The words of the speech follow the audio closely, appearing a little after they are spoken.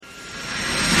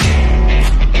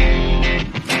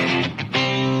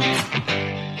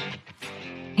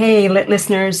Hey, Lit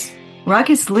listeners. Rock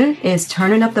is Lit is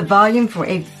turning up the volume for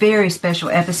a very special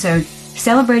episode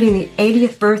celebrating the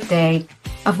 80th birthday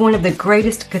of one of the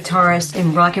greatest guitarists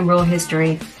in rock and roll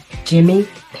history, Jimmy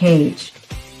Page.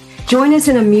 Join us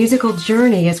in a musical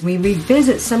journey as we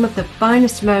revisit some of the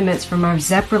finest moments from our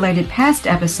Zepp-related past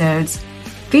episodes,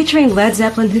 featuring Led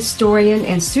Zeppelin historian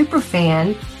and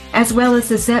superfan, as well as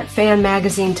the Zepp Fan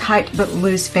magazine Tight But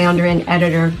Loose founder and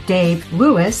editor Dave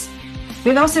Lewis.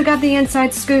 We've also got the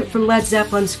inside scoop from Led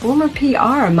Zeppelin's former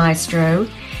PR maestro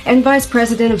and vice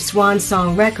president of Swan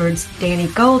Song Records, Danny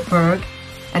Goldberg,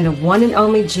 and the one and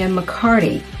only Jim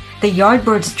McCarty, the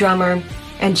Yardbirds drummer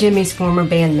and Jimmy's former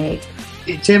bandmate.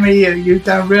 Jimmy, you've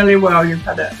done really well. You've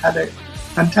had a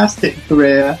fantastic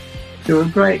career. You're a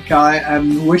great guy,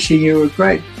 and wishing you a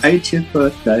great 80th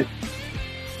birthday.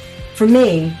 For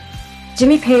me,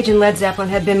 Jimmy Page and Led Zeppelin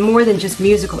have been more than just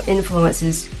musical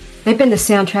influences. They've been the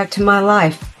soundtrack to my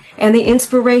life and the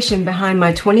inspiration behind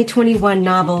my 2021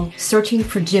 novel, Searching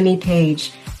for Jimmy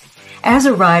Page. As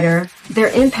a writer, their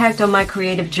impact on my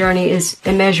creative journey is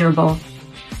immeasurable.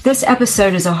 This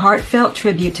episode is a heartfelt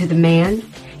tribute to the man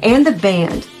and the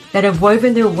band that have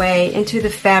woven their way into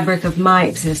the fabric of my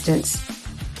existence.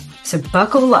 So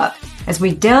buckle up as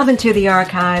we delve into the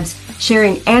archives,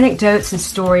 sharing anecdotes and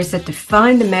stories that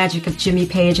define the magic of Jimmy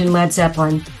Page and Led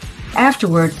Zeppelin.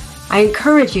 Afterward, I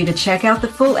encourage you to check out the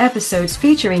full episodes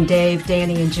featuring Dave,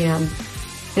 Danny, and Jim.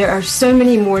 There are so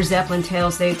many more Zeppelin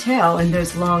tales they tell in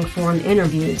those long-form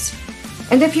interviews.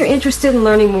 And if you're interested in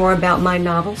learning more about my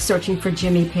novel, Searching for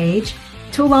Jimmy Page,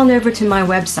 tool on over to my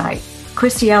website,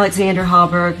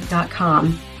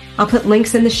 ChristyAlexanderHallberg.com. I'll put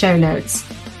links in the show notes.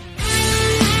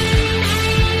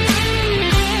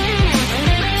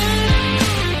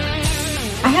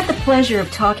 I had the pleasure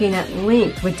of talking at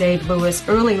length with Dave Lewis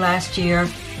early last year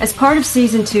as part of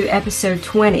Season 2, Episode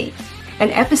 20,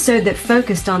 an episode that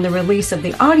focused on the release of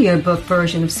the audiobook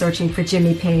version of Searching for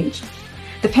Jimmy Page.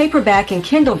 The paperback and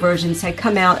Kindle versions had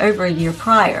come out over a year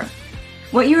prior.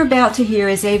 What you're about to hear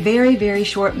is a very, very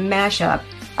short mashup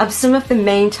of some of the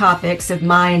main topics of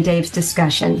my and Dave's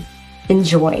discussion.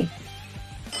 Enjoy.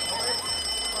 All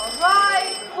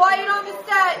right, quiet on the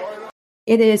set.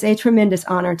 It is a tremendous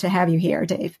honor to have you here,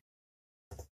 Dave.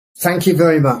 Thank you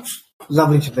very much.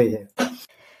 Lovely to be here.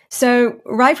 So,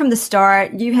 right from the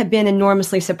start, you have been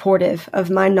enormously supportive of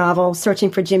my novel, Searching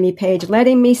for Jimmy Page,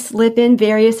 letting me slip in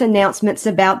various announcements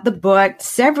about the book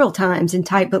several times in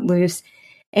Tight But Loose.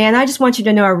 And I just want you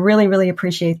to know I really, really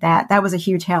appreciate that. That was a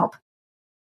huge help.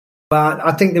 Well,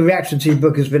 I think the reaction to your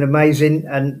book has been amazing.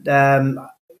 And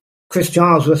Chris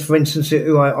Gilesworth, for instance,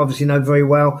 who I obviously know very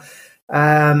well,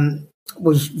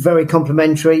 was very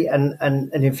complimentary.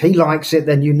 And if he likes it,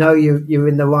 then you know you're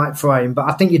in the right frame. But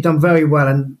I think you've done very well,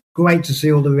 and great to see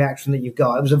all the reaction that you've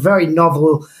got. It was a very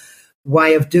novel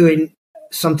way of doing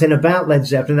something about Led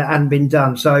Zeppelin that hadn't been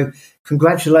done. So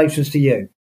congratulations to you.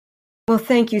 Well,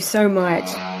 thank you so much.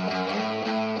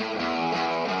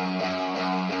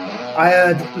 I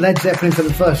heard Led Zeppelin for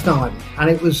the first time, and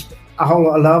it was a whole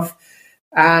lot of love.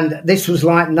 And this was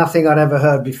like nothing I'd ever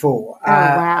heard before. Oh,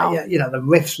 wow. You know, the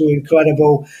riffs were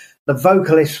incredible. The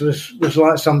vocalist was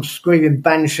like some screaming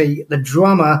banshee. The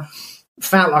drummer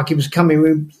felt like he was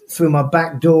coming through my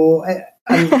back door.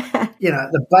 And, you know,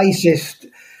 the bassist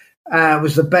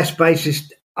was the best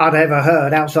bassist I'd ever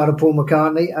heard outside of Paul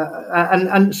McCartney.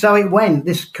 And so it went.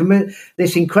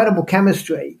 This incredible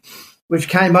chemistry, which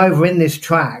came over in this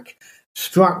track,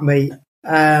 struck me,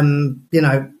 you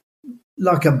know,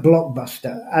 like a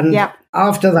blockbuster. And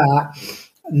after that,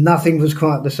 nothing was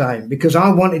quite the same, because I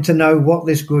wanted to know what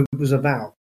this group was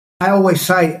about. I always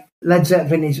say Led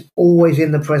Zeppelin is always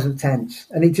in the present tense,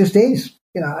 and it just is,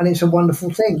 you know, and it's a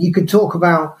wonderful thing. You could talk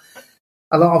about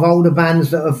a lot of older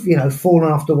bands that have, you know,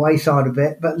 fallen off the wayside a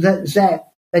bit, but Led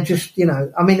Zepp, they're just, you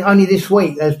know, I mean, only this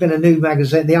week there's been a new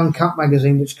magazine, the Uncut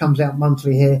magazine, which comes out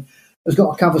monthly here, has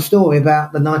got a cover story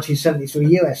about the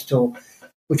 1973 US tour,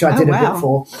 which I did a bit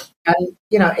for. And,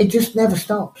 you know, it just never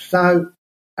stops. So,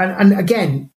 and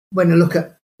again, when you look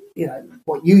at, you know,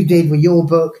 what you did with your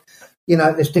book, you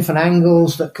know, there's different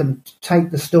angles that can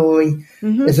take the story.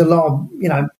 Mm-hmm. There's a lot of, you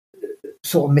know,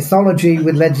 sort of mythology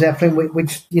with Led Zeppelin,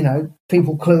 which, you know,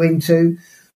 people clue into.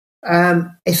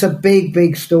 It's a big,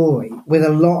 big story with a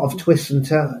lot of twists and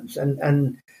turns.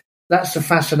 And that's the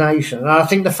fascination. And I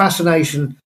think the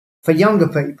fascination for younger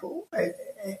people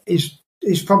is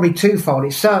probably twofold.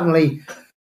 It's certainly,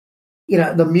 you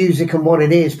know, the music and what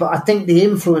it is, but I think the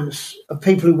influence of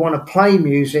people who want to play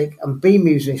music and be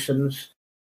musicians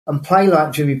and play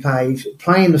like Jimmy Page,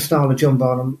 play in the style of John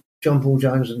Bonham, John Paul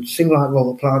Jones, and sing like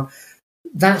Robert Plant,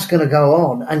 that's going to go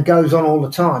on and goes on all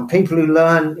the time. People who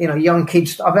learn, young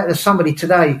kids. I bet there's somebody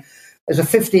today, there's a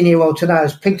 15-year-old today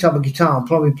who's picked up a guitar and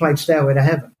probably played Stairway to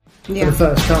Heaven for the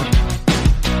first time.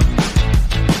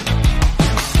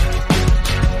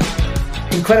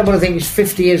 Incredible, I think it's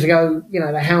 50 years ago,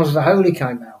 the House of the Holy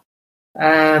came out.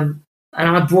 And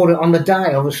I brought it on the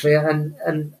day, obviously,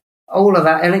 and all of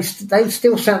that. And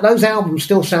those albums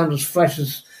still sound as fresh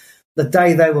as the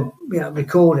day they were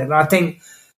recorded. And I think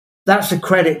that's a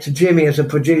credit to Jimmy as a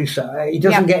producer. He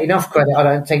doesn't get enough credit, I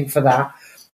don't think, for that.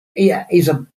 Yeah, he's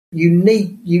a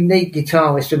unique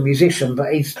guitarist and musician,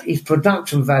 but his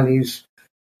production values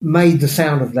made the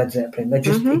sound of Led Zeppelin.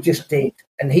 It just did.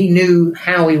 And he knew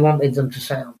how he wanted them to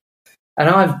sound. And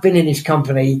I've been in his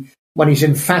company when he's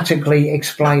emphatically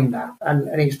explained that. And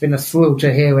it's been a thrill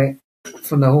to hear it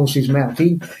from the horse's mouth.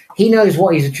 He knows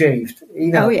what he's achieved.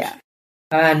 He knows. Oh, yeah.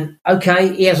 And,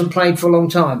 okay, he hasn't played for a long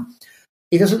time.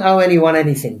 He doesn't owe anyone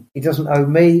anything. He doesn't owe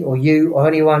me or you or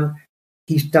anyone.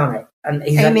 He's done it. And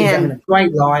he's having a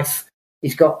great life.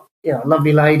 He's got a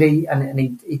lovely lady, and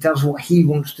he does what he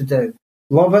wants to do.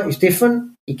 Robert is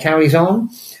different. He carries on.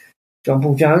 John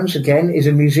Paul Jones, again, is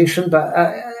a musician,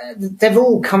 but they've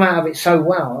all come out of it so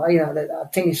well. I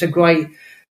think it's a great...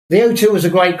 The O2 was a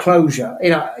great closure.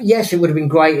 Yes, it would have been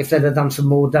great if they'd have done some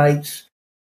more dates,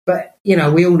 but,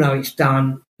 we all know it's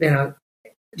done. That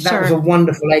was a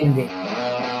wonderful ending.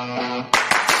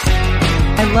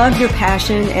 I love your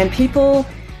passion, and people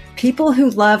who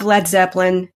love Led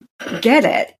Zeppelin get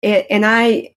it.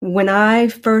 And when I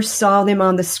first saw them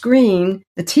on the screen,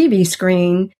 the TV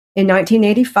screen in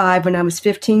 1985, when I was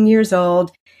 15 years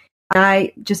old,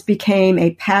 I just became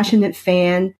a passionate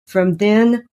fan from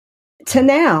then to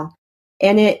now.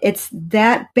 And it's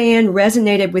that band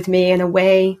resonated with me in a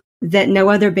way that no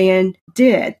other band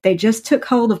did. They just took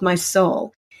hold of my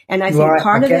soul. And I think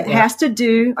part of it has to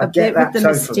do a bit with the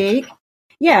mystique.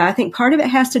 Yeah, I think part of it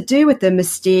has to do with the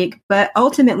mystique, but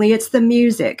ultimately it's the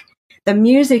music. The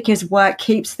music is what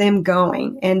keeps them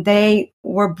going. And they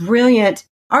are brilliant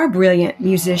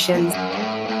musicians.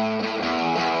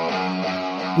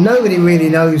 Nobody really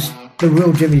knows the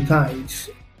real Jimmy Page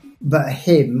but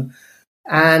him.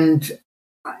 And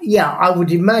I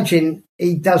would imagine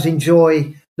he does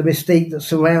enjoy the mystique that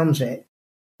surrounds it.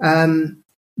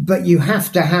 But you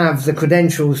have to have the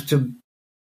credentials to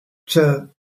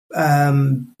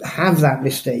have that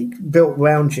mystique built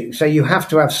around you. So you have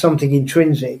to have something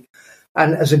intrinsic.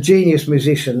 And as a genius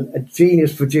musician, a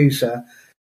genius producer,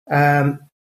 the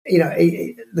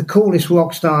coolest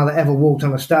rock star that ever walked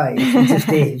on a stage, he just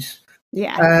is.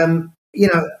 Yeah.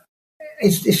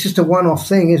 It's just a one-off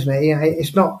thing, isn't it?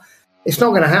 It's not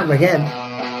going to happen again.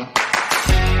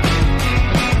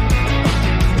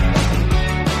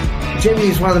 Jimmy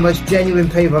is one of the most genuine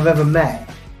people I've ever met,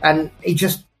 and he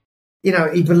just,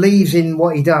 he believes in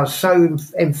what he does so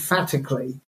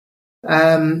emphatically.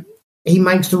 He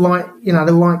makes the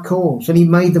right calls, and he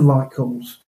made the right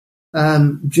calls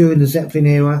during the Zeppelin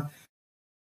era.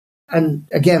 And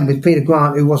again, with Peter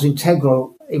Grant, who was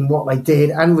integral in what they did,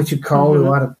 and Richard Cole,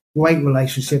 who had a great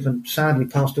relationship and sadly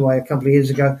passed away a couple of years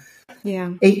ago.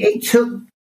 Yeah, it took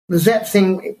the Zepp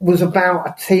thing. It was about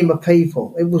a team of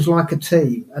people. It was like a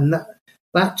team, and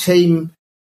that team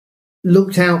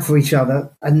looked out for each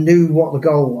other and knew what the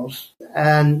goal was,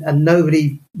 and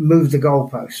nobody moved the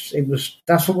goalposts.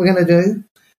 That's what we're going to do.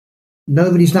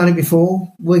 Nobody's done it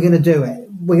before. We're going to do it.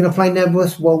 We're going to play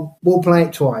Nebworth. Well, we'll play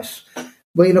it twice.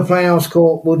 We're going to play Earls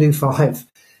Court. We'll do 5.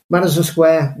 Madison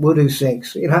Square. We'll do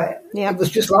 6. It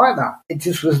was just like that. It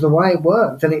just was the way it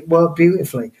worked, and it worked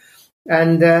beautifully.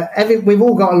 And we've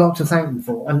all got a lot to thank them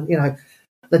for. And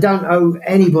they don't owe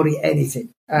anybody anything.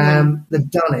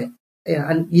 They've done it.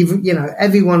 And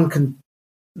everyone can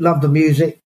love the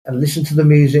music and listen to the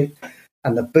music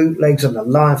and the bootlegs and the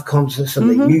live concerts and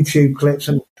the YouTube clips.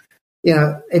 And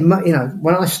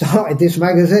when I started this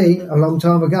magazine a long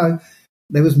time ago,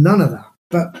 there was none of that.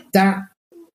 But that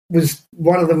was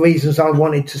one of the reasons I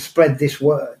wanted to spread this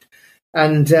word.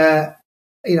 And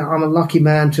I'm a lucky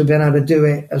man to have been able to do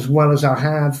it as well as I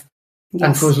have,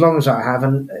 and for as long as I have.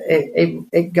 And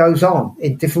it goes on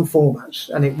in different formats,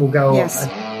 and it will go on.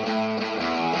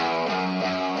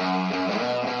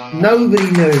 Nobody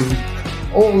knew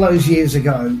all those years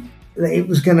ago that it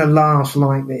was going to last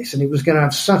like this, and it was going to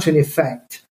have such an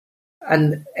effect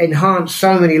and enhance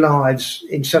so many lives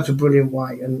in such a brilliant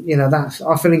way. And, I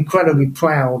feel incredibly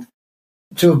proud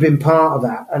to have been part of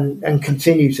that and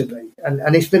continue to be.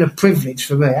 And it's been a privilege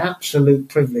for me, absolute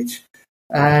privilege.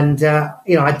 And,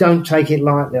 I don't take it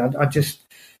lightly.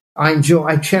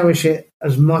 I cherish it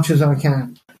as much as I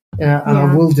can. And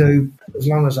I will do as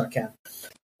long as I can.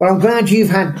 Well, I'm glad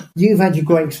you've had your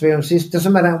great experiences.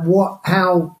 Doesn't matter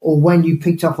how or when you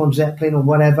picked up on Zeppelin or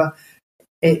whatever,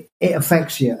 it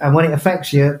affects you, and when it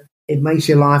affects you, it makes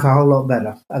your life a whole lot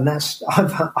better. And that's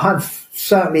I've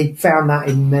certainly found that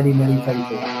in many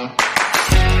people.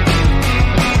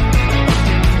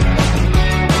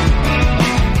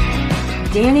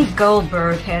 Danny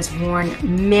Goldberg has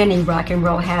worn many rock and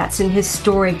roll hats in his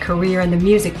storied career in the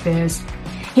music biz.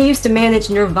 He used to manage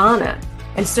Nirvana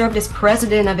and served as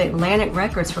president of Atlantic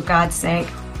Records, for God's sake.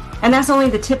 And that's only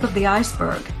the tip of the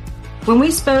iceberg. When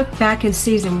we spoke back in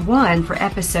Season 1 for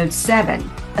Episode 7,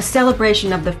 a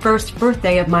celebration of the first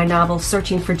birthday of my novel,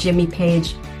 Searching for Jimmy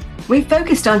Page, we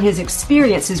focused on his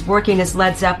experiences working as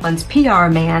Led Zeppelin's PR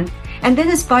man and then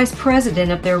as vice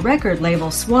president of their record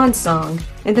label, Swan Song,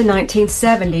 in the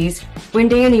 1970s, when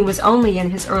Danny was only in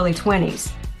his early 20s.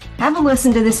 Have a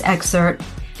listen to this excerpt,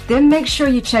 then make sure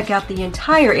you check out the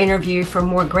entire interview for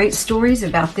more great stories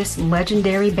about this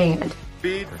legendary band.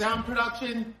 Beat sound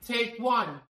production, take 1.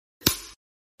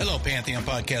 Hello, Pantheon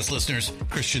Podcast listeners.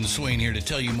 Christian Swain here to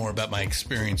tell you more about my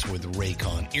experience with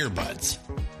Raycon earbuds.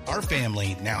 Our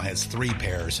family now has 3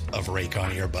 pairs of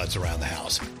Raycon earbuds around the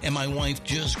house, and my wife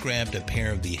just grabbed a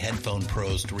pair of the Headphone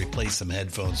Pros to replace some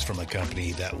headphones from a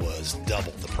company that was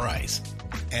double the price.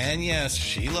 And yes,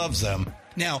 she loves them.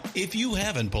 Now, if you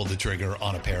haven't pulled the trigger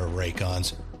on a pair of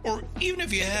Raycons, or even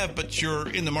if you have, but you're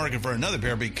in the market for another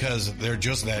pair because they're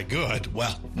just that good,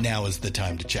 well, now is the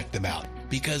time to check them out,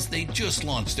 because they just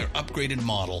launched their upgraded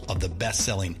model of the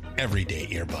best-selling everyday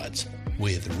earbuds.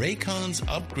 With Raycon's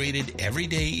upgraded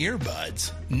everyday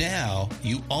earbuds, now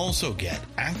you also get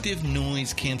active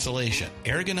noise cancellation,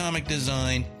 ergonomic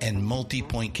design, and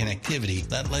multi-point connectivity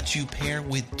that lets you pair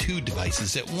with 2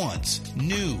 devices at once.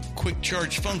 New quick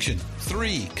charge function,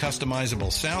 3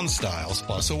 customizable sound styles,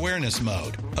 plus awareness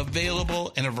mode.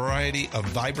 Available in a variety of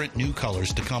vibrant new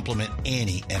colors to complement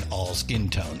any and all skin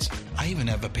tones. I even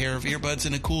have a pair of earbuds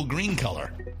in a cool green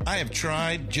color. I have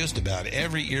tried just about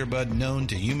every earbud known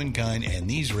to humankind, and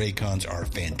these Raycons are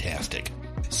fantastic.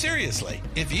 Seriously,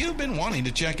 if you've been wanting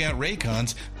to check out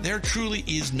Raycons, there truly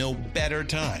is no better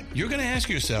time. You're going to ask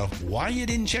yourself why you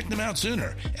didn't check them out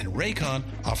sooner, and Raycon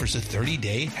offers a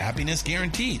 30-day happiness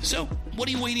guarantee. So what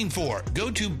are you waiting for?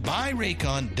 Go to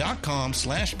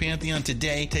buyraycon.com/Pantheon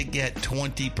today to get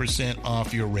 20%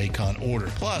 off your Raycon order,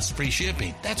 plus free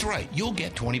shipping. That's right, you'll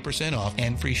get 20% off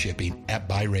and free shipping at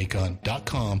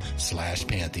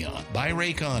buyraycon.com/Pantheon.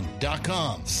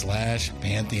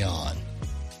 buyraycon.com/Pantheon.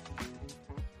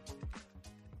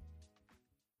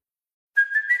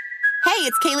 Hey,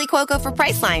 it's Kaylee Cuoco for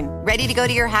Priceline. Ready to go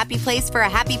to your happy place for a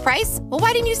happy price? Well,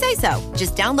 why didn't you say so?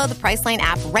 Just download the Priceline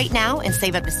app right now and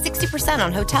save up to 60%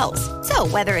 on hotels. So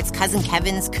whether it's Cousin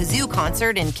Kevin's Kazoo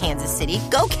Concert in Kansas City,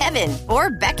 go Kevin,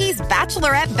 or Becky's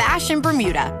Bachelorette Bash in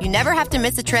Bermuda, you never have to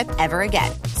miss a trip ever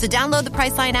again. So download the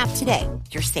Priceline app today.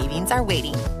 Your savings are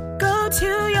waiting. Go to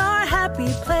your happy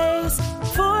place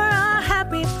for a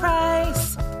happy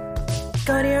price.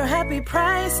 Go to your happy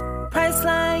price,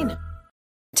 Priceline.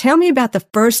 Tell me about the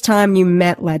first time you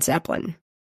met Led Zeppelin.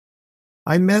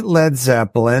 I met Led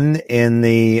Zeppelin in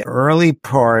the early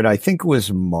part, I think it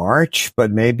was March,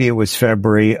 but maybe it was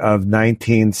February of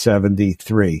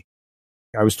 1973.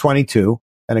 I was 22,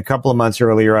 and a couple of months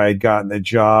earlier, I had gotten a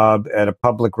job at a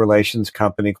public relations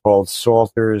company called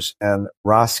Salters and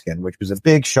Roskin, which was a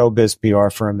big showbiz PR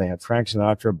firm. They had Frank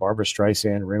Sinatra, Barbra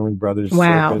Streisand, Ringling Brothers,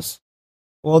 Wow. Circus,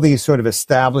 all these sort of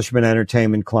establishment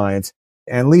entertainment clients.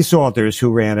 And Lee Salters,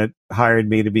 who ran it, hired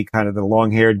me to be kind of the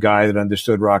long-haired guy that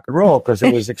understood rock and roll because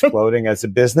it was exploding as a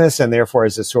business and therefore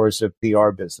as a source of PR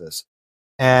business.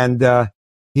 And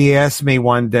he asked me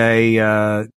one day,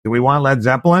 do we want Led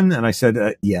Zeppelin? And I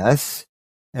said, yes.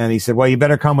 And he said, well, you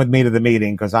better come with me to the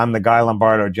meeting because I'm the Guy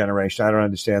Lombardo generation. I don't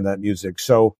understand that music.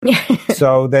 So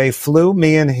they flew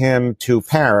me and him to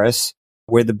Paris,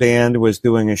 where the band was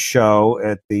doing a show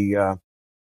at the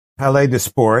Palais de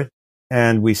Sport.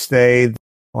 And we stayed,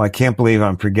 I can't believe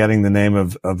I'm forgetting the name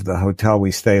of the hotel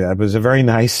we stayed at. It was a very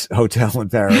nice hotel in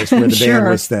Paris where the band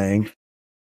was staying.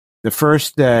 The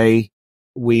first day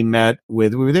we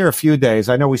were there a few days.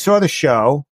 I know we saw the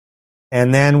show,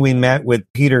 and then we met with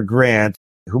Peter Grant,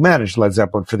 who managed Led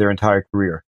Zeppelin for their entire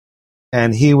career.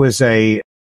 And he was a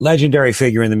legendary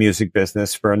figure in the music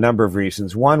business for a number of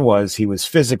reasons. One was he was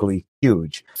physically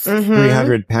huge,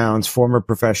 300 pounds, former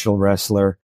professional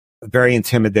wrestler, very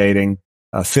intimidating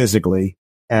physically,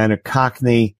 and a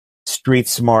Cockney, street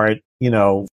smart,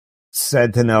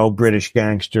 said to know British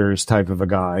gangsters type of a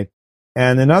guy.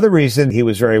 And another reason he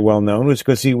was very well known was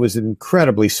because he was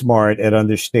incredibly smart at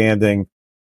understanding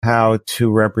how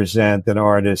to represent an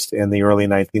artist in the early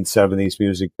 1970s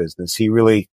music business. He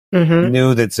really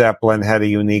knew that Zeppelin had a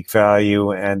unique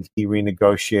value, and he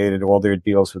renegotiated all their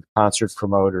deals with concert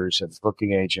promoters and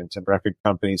booking agents and record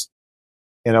companies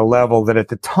in a level that at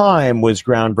the time was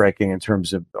groundbreaking in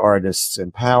terms of artists'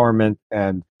 empowerment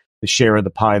and the share of the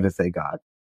pie that they got.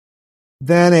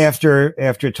 Then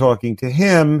after talking to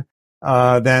him,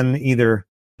 then either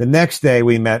the next day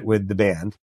we met with the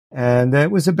band, and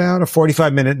it was about a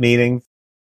 45-minute meeting,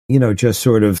 just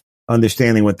sort of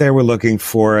understanding what they were looking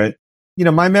for.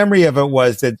 My memory of it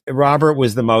was that Robert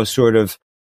was the most sort of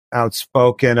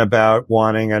outspoken about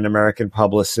wanting an American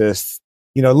publicist.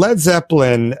 Led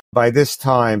Zeppelin by this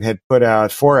time had put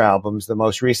out 4 albums, the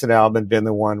most recent album had been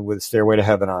the one with Stairway to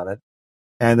Heaven on it.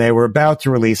 And they were about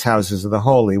to release Houses of the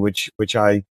Holy, which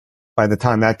I, by the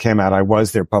time that came out, I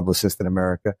was their publicist in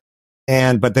America.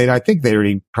 But I think they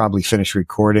already probably finished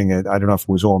recording it. I don't know if it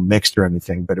was all mixed or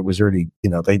anything, but it was already,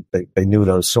 they knew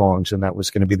those songs, and that was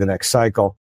going to be the next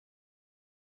cycle.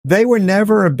 They were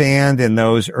never a band in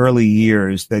those early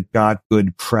years that got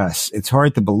good press. It's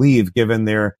hard to believe given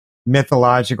their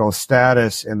mythological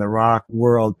status in the rock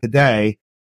world today.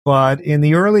 But in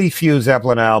the early few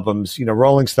Zeppelin albums,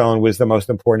 Rolling Stone was the most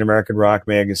important American rock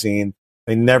magazine.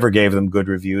 They never gave them good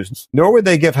reviews, nor would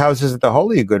they give Houses of the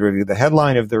Holy a good review. The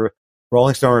headline of the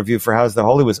Rolling Stone review for Houses of the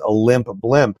Holy was "A Limp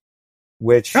Blimp,"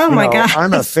 which, my God.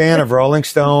 I'm a fan of Rolling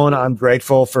Stone. I'm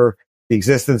grateful for the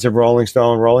existence of Rolling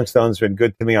Stone. Rolling Stone's been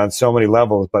good to me on so many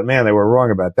levels, but man, they were wrong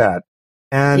about that.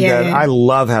 And I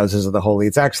love Houses of the Holy.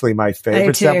 It's actually my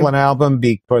favorite Zeppelin album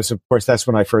because, of course, that's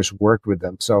when I first worked with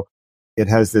them. So it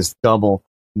has this double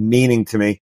meaning to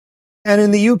me. And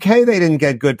in the UK, they didn't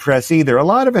get good press either. A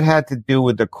lot of it had to do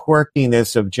with the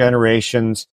quirkiness of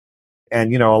generations.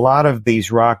 And, a lot of these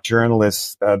rock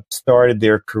journalists started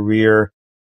their career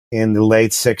in the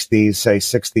late 60s, say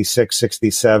 66,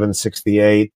 67,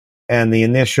 68. And the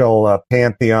initial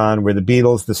pantheon were the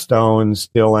Beatles, the Stones,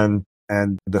 Dylan,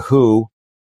 and The Who,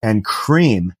 and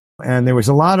Cream. And there was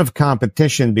a lot of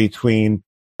competition between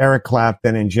Eric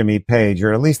Clapton and Jimmy Page,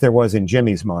 or at least there was in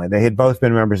Jimmy's mind. They had both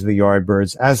been members of the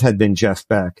Yardbirds, as had been Jeff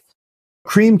Beck.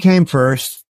 Cream came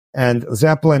first, and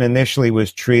Zeppelin initially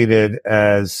was treated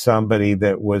as somebody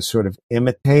that was sort of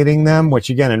imitating them, which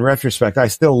again, in retrospect, I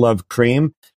still love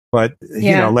Cream, but,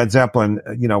 Led Zeppelin,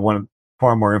 one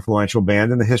far more influential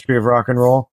band in the history of rock and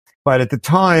roll. But at the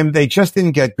time, they just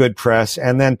didn't get good press.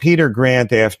 And then Peter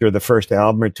Grant, after the first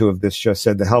album or two of this, just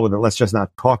said, "The hell with it, let's just not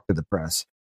talk to the press."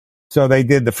 So they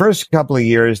did the first couple of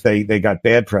years, they got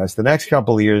bad press. The next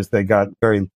couple of years, they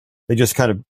just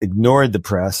kind of ignored the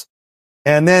press.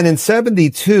 And then in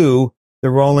 72, the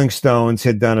Rolling Stones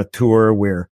had done a tour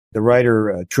where the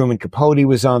writer Truman Capote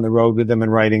was on the road with them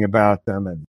and writing about them,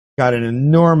 and got an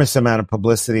enormous amount of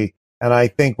publicity. And I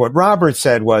think what Robert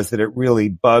said was that it really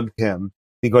bugged him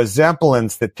because Zeppelin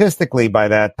statistically by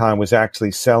that time was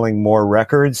actually selling more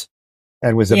records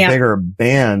and was a bigger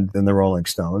band than the Rolling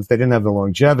Stones. They didn't have the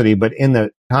longevity, but in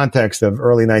the context of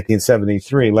early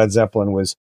 1973, Led Zeppelin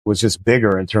was just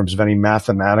bigger in terms of any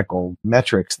mathematical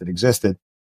metrics that existed.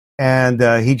 And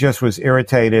he just was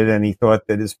irritated, and he thought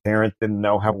that his parents didn't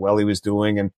know how well he was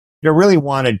doing, and really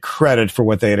wanted credit for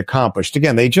what they had accomplished.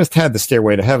 Again, they just had the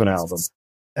Stairway to Heaven album.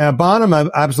 Bonham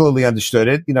absolutely understood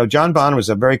it. John Bonham was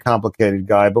a very complicated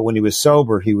guy, but when he was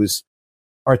sober, he was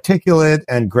articulate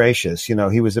and gracious.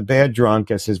 He was a bad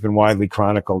drunk, as has been widely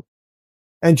chronicled.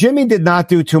 And Jimmy did not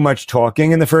do too much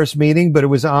talking in the first meeting, but it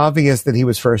was obvious that he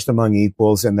was first among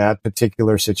equals in that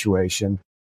particular situation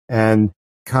and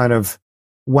kind of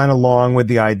went along with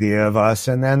the idea of us.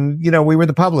 And then, we were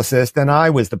the publicist and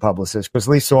I was the publicist because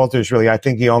Lee Salters really, I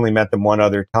think he only met them one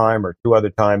other time or 2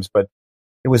 other times, but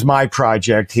it was my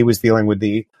project. He was dealing with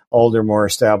the older, more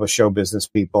established show business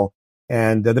people.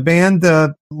 And the band,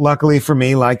 luckily for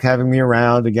me, liked having me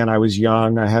around. Again, I was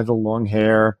young. I had the long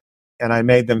hair, and I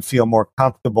made them feel more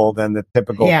comfortable than the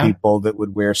typical people that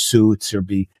would wear suits or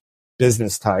be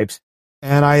business types.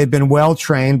 And I had been well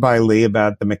trained by Lee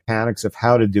about the mechanics of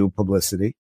how to do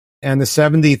publicity. And the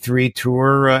 73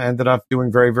 tour ended up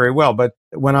doing very, very well. But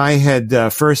when I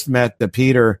had first met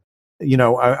Peter,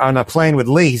 on a plane with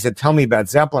Lee, he said, "Tell me about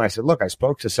Zeppelin." I said, "Look, I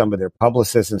spoke to some of their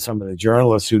publicists and some of the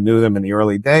journalists who knew them in the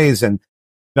early days. And,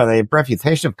 they have a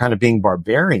reputation of kind of being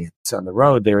barbarians on the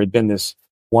road. There had been this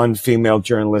one female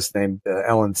journalist named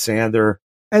Ellen Sander.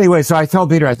 Anyway, so I told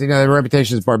Peter, I think their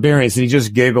reputation is barbarians." And he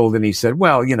just giggled and he said,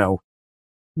 "Well,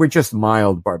 we're just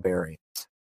mild barbarians."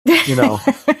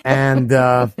 And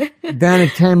then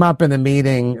it came up in the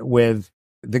meeting with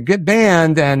the good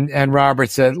band, and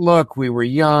Robert said, "Look, we were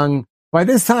young." By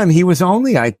this time, he was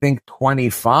only, I think,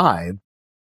 25.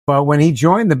 But when he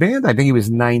joined the band, I think he was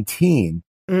 19,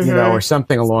 or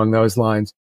something along those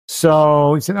lines.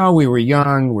 So he said, "Oh, we were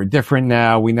young. We're different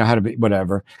now. We know how to be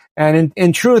whatever." And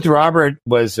in truth, Robert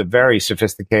was very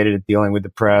sophisticated at dealing with the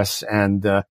press, and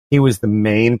he was the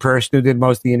main person who did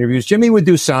most of the interviews. Jimmy would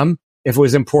do some if it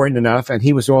was important enough, and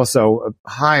he was also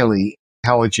highly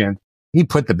intelligent. He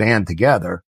put the band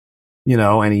together,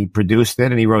 and he produced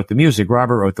it and he wrote the music.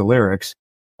 Robert wrote the lyrics,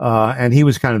 and he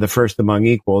was kind of the first among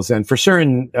equals. And for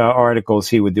certain articles,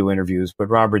 he would do interviews, but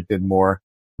Robert did more.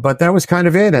 But that was kind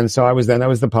of it. And so I was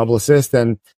the publicist.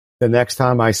 And the next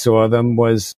time I saw them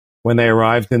was when they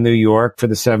arrived in New York for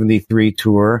the 73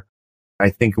 tour.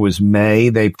 I think it was May.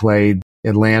 They played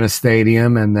Atlanta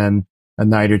Stadium and then a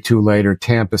night or two later,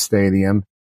 Tampa Stadium.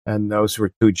 And those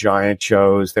were two giant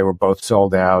shows. They were both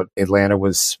sold out. Atlanta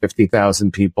was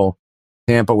 50,000 people.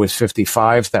 Tampa was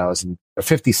 55,000 or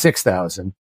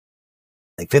 56,000,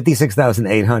 like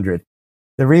 56,800.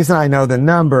 The reason I know the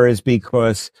number is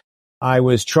because I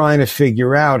was trying to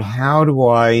figure out how do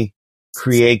I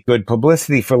create good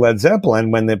publicity for Led Zeppelin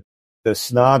when the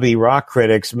snobby rock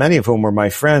critics, many of whom were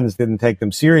my friends, didn't take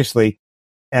them seriously.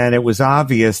 And it was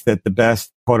obvious that the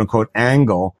best quote unquote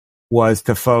angle was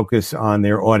to focus on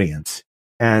their audience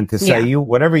and to say,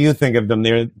 whatever you think of them,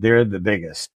 they're the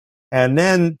biggest. And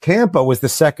then Tampa was the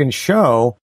second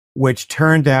show, which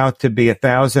turned out to be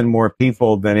 1,000 more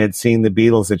people than had seen the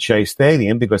Beatles at Shea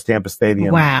Stadium, because Tampa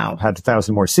Stadium had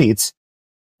 1,000 more seats.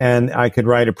 And I could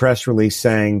write a press release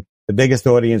saying the biggest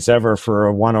audience ever for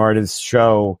a one artist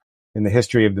show in the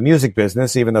history of the music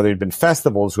business, even though there'd been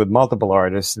festivals with multiple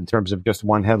artists in terms of just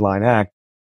one headline act.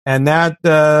 And that,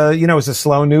 was a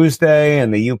slow news day,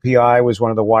 and the UPI was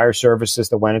one of the wire services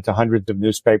that went into hundreds of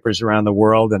newspapers around the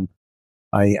world. And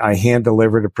I hand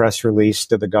delivered a press release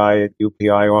to the guy at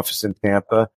UPI office in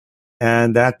Tampa.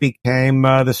 And that became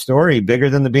the story, bigger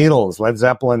than the Beatles, Led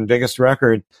Zeppelin, biggest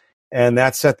record. And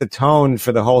that set the tone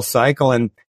for the whole cycle.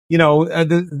 And,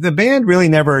 the band really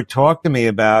never talked to me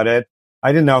about it.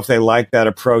 I didn't know if they liked that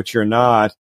approach or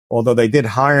not, although they did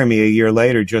hire me a year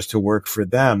later just to work for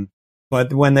them.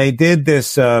 But when they did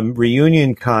this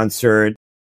reunion concert,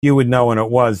 you would know when it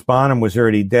was. Bonham was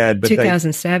already dead. But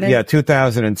 2007?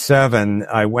 2007.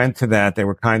 I went to that. They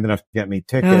were kind enough to get me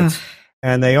tickets.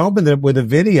 And they opened it with a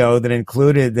video that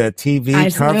included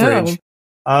TV coverage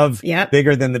of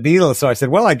Bigger Than the Beatles. So I said,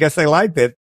 well, I guess they liked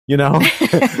it,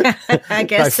 I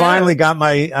guess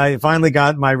I finally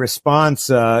got my response,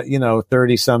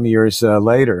 30 some years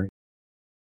later.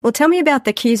 Well, tell me about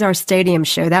the Kezar Stadium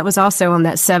show. That was also on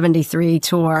that 73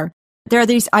 tour. There are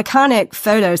these iconic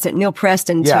photos that Neil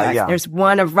Preston took. Yeah. There's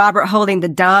one of Robert holding the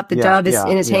dove. The dove is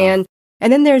in his hand.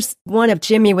 And then there's one of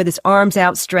Jimmy with his arms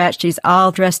outstretched. He's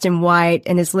all dressed in white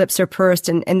and his lips are pursed.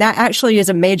 And that actually is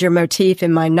a major motif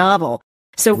in my novel.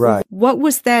 So what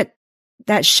was that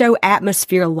show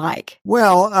atmosphere like?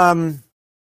 Well,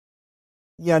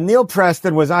 Neil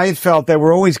Preston I felt they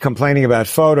were always complaining about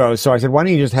photos. So I said, why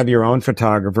don't you just have your own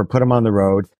photographer, put him on the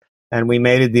road? And we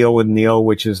made a deal with Neil,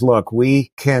 which is, look,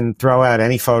 we can throw out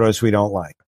any photos we don't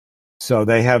like. So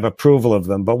they have approval of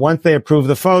them. But once they approve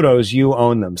the photos, you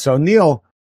own them. So Neil,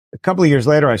 a couple of years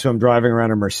later, I saw him driving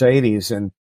around a Mercedes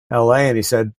in L.A. and he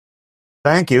said,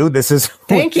 thank you. This is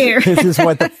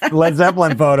what the Led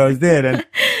Zeppelin photos did. And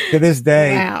to this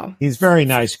day, he's a very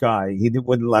nice guy. He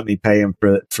wouldn't let me pay him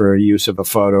for use of a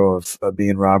photo of me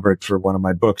and Robert for one of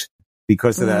my books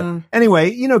because of that.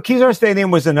 Anyway, Kezar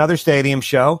Stadium was another stadium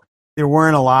show. There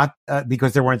weren't a lot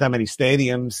because there weren't that many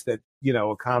stadiums that,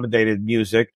 accommodated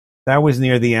music. That was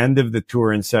near the end of the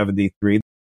tour in 73.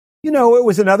 It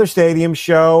was another stadium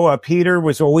show. Peter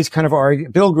was always kind of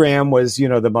arguing. Bill Graham was,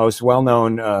 the most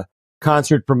well-known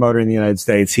concert promoter in the United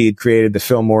States. He had created the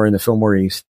Fillmore and the Fillmore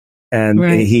East. And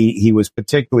he was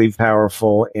particularly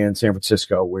powerful in San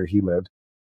Francisco where he lived.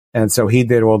 And so he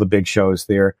did all the big shows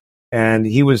there. And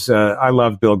he was, I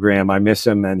love Bill Graham. I miss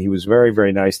him. And he was very,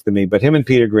 very nice to me. But him and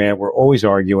Peter Grant were always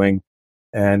arguing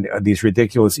and these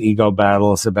ridiculous ego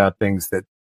battles about things that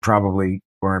probably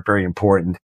weren't very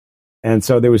important. And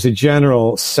so there was a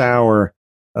general sour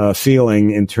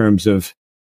feeling in terms of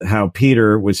how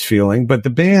Peter was feeling. But the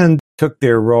band took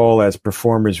their role as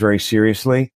performers very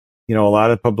seriously. A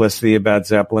lot of publicity about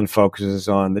Zeppelin focuses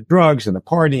on the drugs and the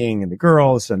partying and the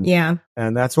girls. And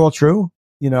that's all true,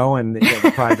 and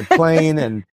the private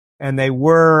plane and they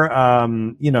were,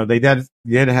 they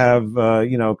did have,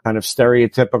 kind of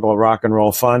stereotypical rock and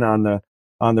roll fun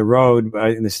on the road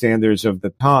in the standards of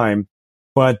the time,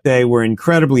 but they were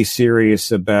incredibly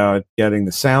serious about getting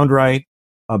the sound right,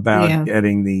 about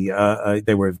getting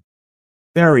they were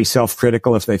very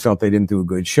self-critical if they felt they didn't do a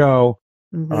good show.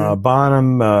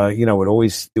 Bonham, would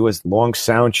always do a long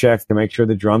sound check to make sure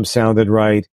the drums sounded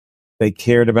right. They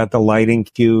cared about the lighting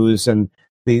cues and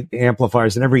the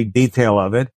amplifiers and every detail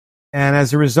of it. And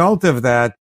as a result of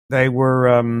that, they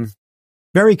were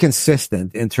very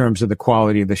consistent in terms of the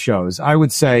quality of the shows. I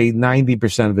would say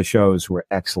 90% of the shows were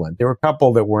excellent. There were a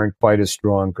couple that weren't quite as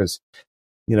strong because,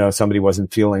 somebody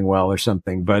wasn't feeling well or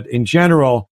something. But in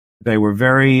general, they were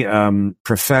very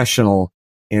professional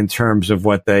in terms of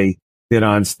what they did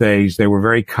on stage. They were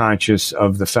very conscious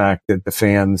of the fact that the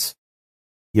fans,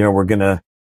 were going to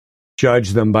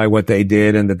judge them by what they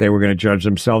did and that they were going to judge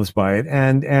themselves by it.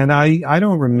 And I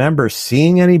don't remember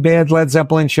seeing any bad Led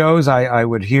Zeppelin shows.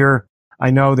 I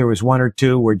know there was one or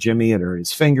two where Jimmy had hurt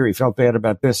his finger. He felt bad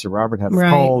about this, or Robert had a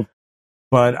cold.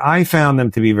 But I found them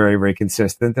to be very, very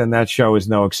consistent, and that show is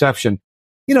no exception.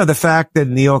 The fact that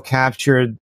Neil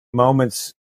captured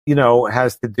moments,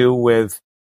 has to do with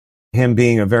him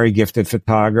being a very gifted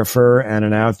photographer, and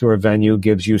an outdoor venue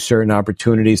gives you certain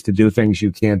opportunities to do things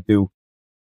you can't do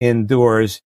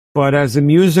indoors. But as a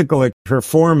musical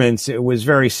performance, it was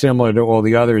very similar to all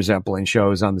the other Zeppelin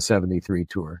shows on the 73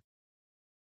 tour.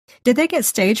 Did they get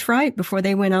stage fright before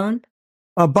they went on?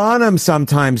 Bonham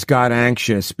sometimes got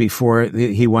anxious before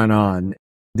he went on.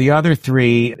 The other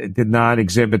three did not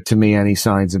exhibit to me any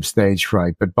signs of stage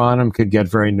fright, but Bonham could get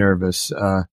very nervous.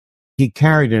 He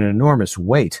carried an enormous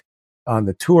weight on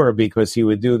the tour because he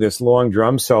would do this long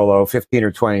drum solo, 15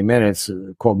 or 20 minutes,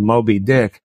 called Moby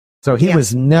Dick. So he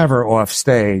was never off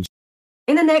stage.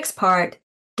 In the next part,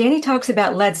 Danny talks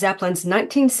about Led Zeppelin's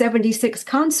 1976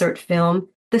 concert film,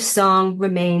 The Song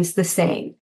Remains the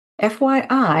Same.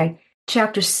 FYI,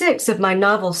 Chapter 6 of my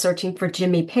novel, Searching for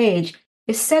Jimmy Page,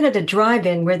 is set at a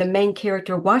drive-in where the main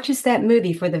character watches that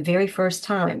movie for the very first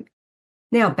time.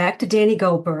 Now back to Danny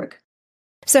Goldberg.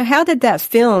 So how did that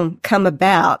film come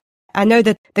about? I know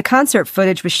that the concert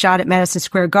footage was shot at Madison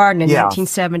Square Garden in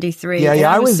 1973.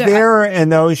 I was there in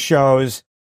those shows.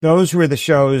 Those were the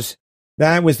shows.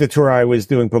 That was the tour I was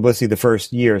doing publicity the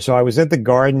first year. So I was at the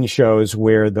Garden shows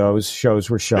where those shows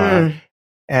were shot.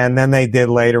 And then they did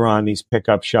later on these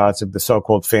pickup shots of the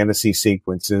so-called fantasy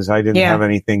sequences. I didn't have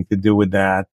anything to do with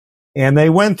that. And they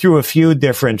went through a few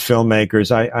different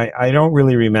filmmakers. I don't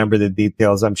really remember the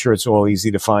details. I'm sure it's all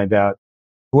easy to find out.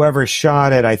 Whoever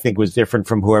shot it, I think, was different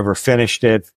from whoever finished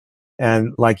it.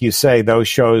 And like you say, those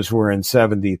shows were in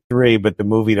 73, but the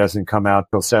movie doesn't come out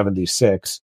till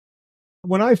 76.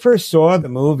 When I first saw the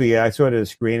movie, I saw it at a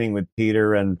screening with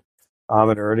Peter and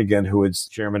Ahmet Ertegun, who was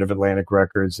chairman of Atlantic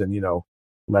Records and,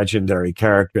 legendary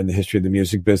character in the history of the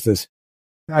music business.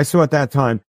 I saw it at that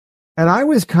time, and I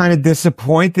was kind of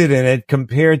disappointed in it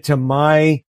compared to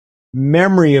my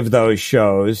memory of those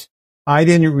shows. I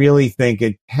didn't really think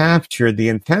it captured the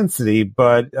intensity,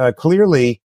 but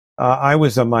clearly I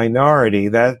was a minority.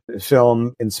 That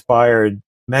film inspired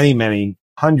many, many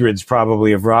hundreds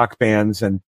probably of rock bands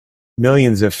and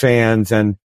millions of fans,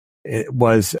 and it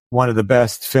was one of the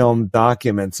best film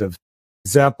documents of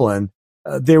Zeppelin.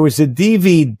 There was a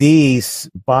DVD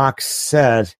box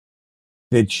set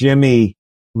that Jimmy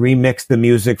remixed the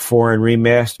music for and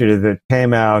remastered it that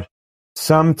came out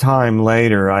sometime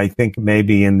later. I think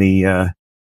maybe in the,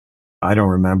 I don't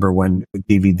remember when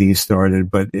DVD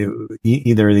started, but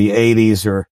either the 80s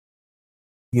or,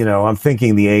 I'm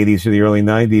thinking the 80s or the early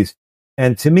 90s.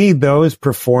 And to me, those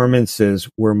performances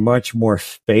were much more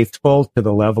faithful to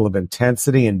the level of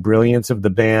intensity and brilliance of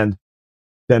the band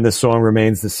than The Song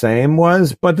Remains the Same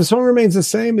was. But The Song Remains the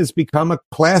Same has become a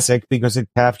classic because it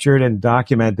captured and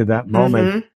documented that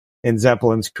moment in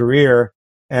Zeppelin's career.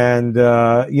 And,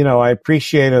 I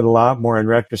appreciate it a lot more in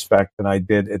retrospect than I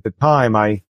did at the time.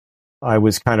 I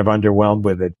was kind of underwhelmed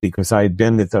with it because I had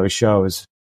been at those shows.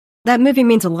 That movie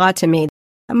means a lot to me.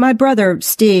 My brother,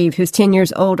 Steve, who's 10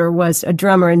 years older, was a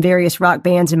drummer in various rock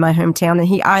bands in my hometown, and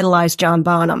he idolized John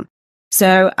Bonham.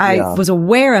 So I was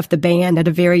aware of the band at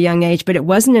a very young age, but it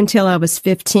wasn't until I was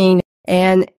 15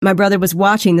 and my brother was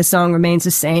watching The Song Remains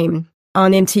the Same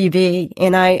on MTV,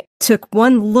 and I took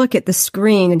one look at the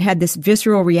screen and had this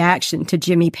visceral reaction to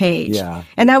Jimmy Page.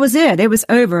 And that was it. It was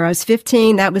over. I was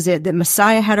 15. That was it. The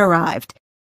Messiah had arrived.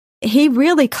 He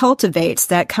really cultivates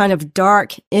that kind of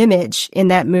dark image in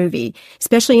that movie,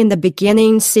 especially in the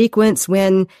beginning sequence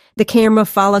when the camera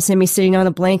follows him. He's sitting on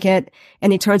a blanket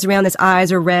and he turns around, his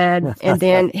eyes are red. And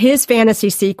then his fantasy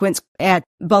sequence at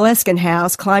Boleskine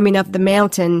House, climbing up the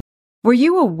mountain. Were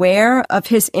you aware of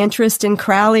his interest in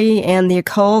Crowley and the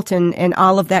occult and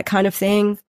all of that kind of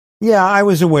thing? Yeah, I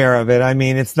was aware of it. I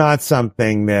mean, it's not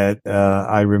something that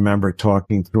I remember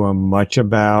talking to him much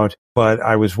about, but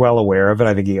I was well aware of it.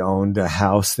 I think he owned a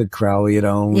house that Crowley had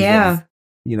owned. Yeah.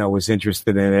 And, was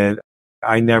interested in it.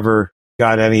 I never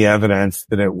got any evidence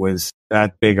that it was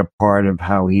that big a part of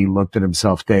how he looked at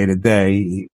himself day to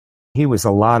day. He was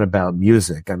a lot about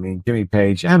music. I mean, Jimmy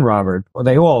Page and Robert, well,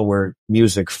 they all were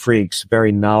music freaks,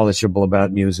 very knowledgeable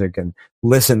about music and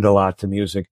listened a lot to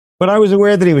music. But I was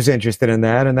aware that he was interested in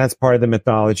that, and that's part of the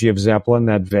mythology of Zeppelin,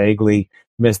 that vaguely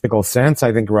mystical sense.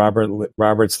 I think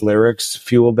Robert's lyrics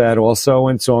fueled that also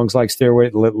in songs like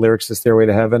lyrics to Stairway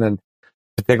to Heaven, and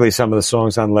particularly some of the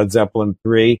songs on Led Zeppelin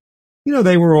 3. You know,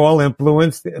 they were all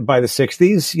influenced by the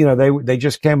 60s. You know, they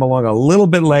just came along a little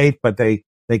bit late, but they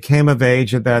came of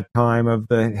age at that time of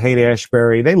the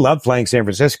Haight-Ashbury. They loved playing San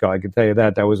Francisco. I can tell you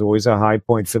that. That was always a high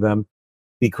point for them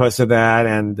because of that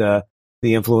and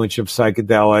the influence of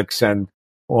psychedelics and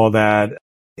all that.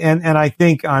 And I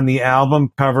think on the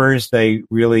album covers, they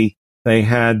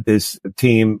had this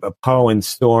team, Poe and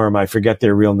Storm. I forget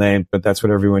their real name, but that's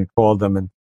what everyone called them. And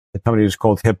the company was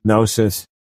called Hypnosis,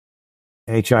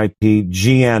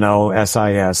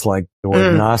 Hypgnosis, like the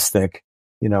word Gnostic,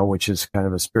 you know, which is kind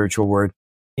of a spiritual word.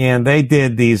 And they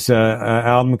did these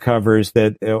album covers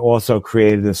that also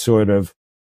created a sort of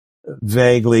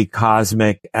vaguely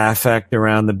cosmic affect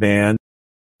around the band.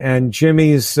 And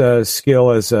Jimmy's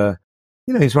skill as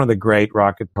he's one of the great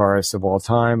rock guitarists of all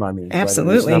time. I mean,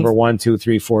 absolutely. Number 1, 2,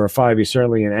 3, 4, or 5. He's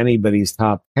certainly in anybody's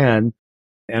top 10,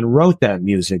 and wrote that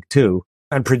music too,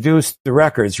 and produced the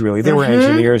records. Really, there were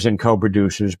engineers and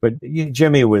co-producers, but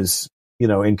Jimmy was,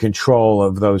 in control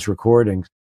of those recordings.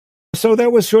 So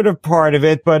that was sort of part of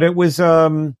it, but it was,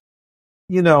 I'd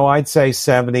say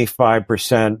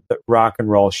 75% rock and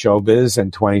roll showbiz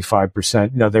and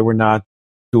 25%, they were not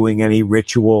doing any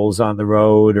rituals on the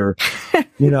road or,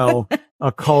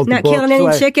 occult not books. Killing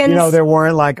any chickens. There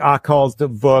weren't like occult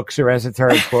books or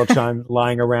esoteric books on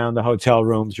lying around the hotel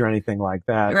rooms or anything like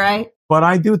that. Right. But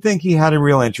I do think he had a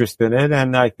real interest in it.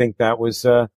 And I think that was,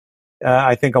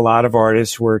 I think a lot of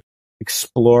artists were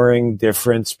exploring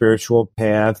different spiritual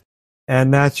paths.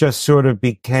 And that just sort of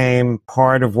became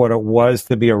part of what it was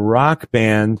to be a rock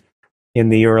band in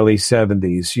the early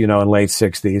 70s, and late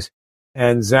 60s.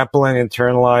 And Zeppelin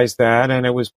internalized that, and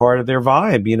it was part of their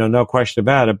vibe, no question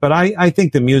about it. But I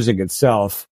think the music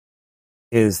itself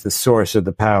is the source of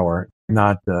the power,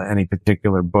 not any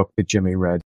particular book that Jimmy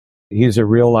read. He's a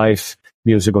real-life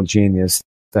musical genius.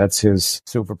 That's his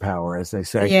superpower, as they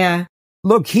say. Yeah.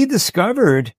 Look, he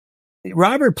discovered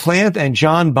Robert Plant and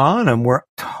John Bonham were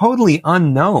totally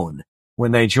unknown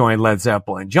when they joined Led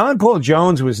Zeppelin. John Paul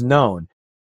Jones was known.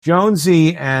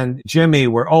 Jonesy and Jimmy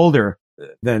were older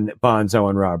than Bonzo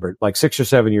and Robert, like 6 or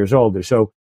 7 years older.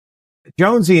 So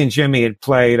Jonesy and Jimmy had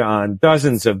played on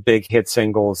dozens of big hit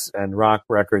singles and rock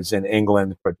records in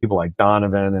England for people like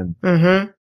Donovan and a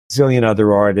zillion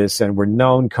other artists, and were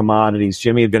known commodities.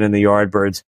 Jimmy had been in the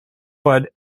Yardbirds. But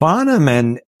Bonham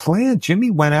and Plant, Jimmy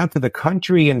went out to the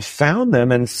country and found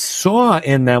them and saw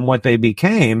in them what they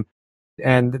became.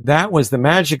 And that was the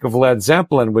magic of Led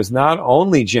Zeppelin, was not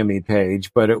only Jimmy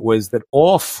Page, but it was that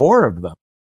all four of them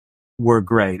were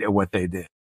great at what they did.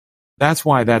 That's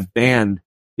why that band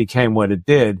became what it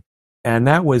did. And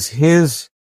that was his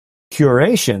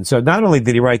curation. So not only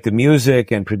did he write the music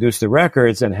and produce the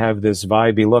records and have this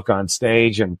vibey look on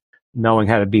stage and knowing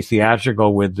how to be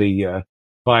theatrical with the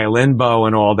violin bow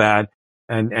and all that,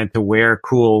 and to wear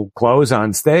cool clothes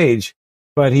on stage,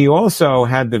 but he also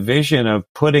had the vision of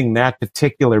putting that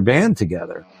particular band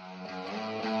together.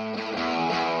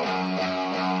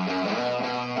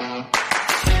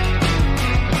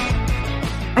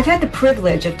 I've had the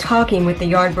privilege of talking with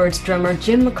the Yardbirds drummer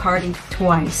Jim McCarty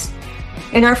twice.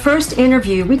 In our first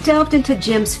interview, we delved into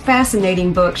Jim's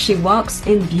fascinating book, She Walks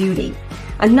in Beauty,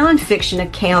 a nonfiction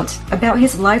account about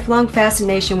his lifelong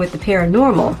fascination with the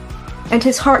paranormal and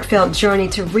his heartfelt journey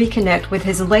to reconnect with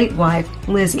his late wife,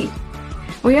 Lizzie.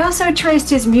 We also traced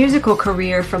his musical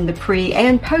career from the pre-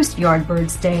 and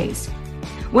post-Yardbirds days.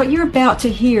 What you're about to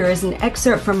hear is an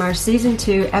excerpt from our Season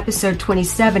 2, Episode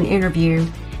 27 interview,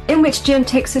 in which Jim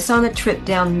takes us on a trip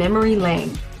down memory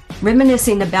lane,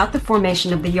 reminiscing about the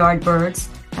formation of the Yardbirds,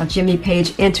 how Jimmy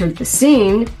Page entered the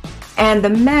scene, and the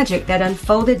magic that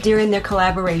unfolded during their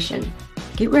collaboration.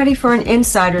 Get ready for an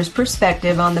insider's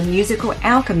perspective on the musical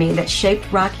alchemy that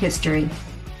shaped rock history.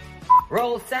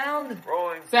 Roll sound.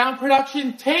 Rolling. Sound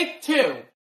production, take 2.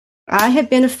 I have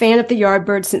been a fan of the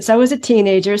Yardbirds since I was a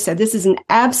teenager, so this is an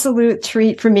absolute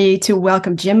treat for me to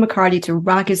welcome Jim McCarty to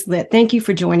Rock is Lit. Thank you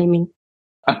for joining me.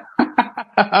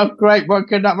 Oh, great. What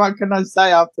can I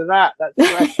say after that?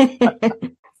 That's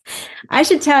great. I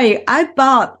should tell you, I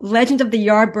bought Legend of the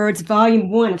Yardbirds Volume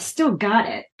 1. I've still got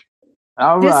it.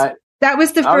 All right. That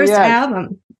was the first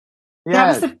album.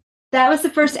 Yes. That was the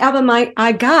first album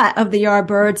I got of the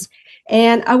Yardbirds.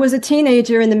 And I was a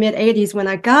teenager in the mid 80s when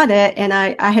I got it. And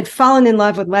I had fallen in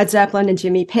love with Led Zeppelin and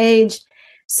Jimmy Page.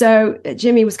 So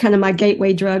Jimmy was kind of my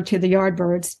gateway drug to the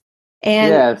Yardbirds.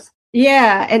 And Yes.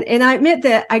 yeah. And I admit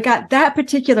that I got that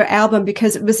particular album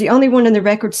because it was the only one in the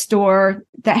record store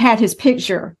that had his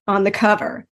picture on the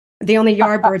cover, the only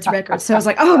Yardbirds record. So I was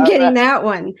like, oh, I'm getting that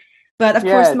one. But of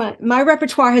course, my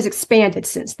repertoire has expanded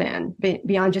since then,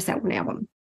 beyond just that one album.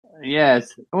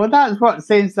 Yes. Well, that's what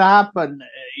seems to happen.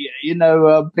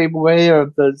 People hear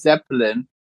of the Zeppelin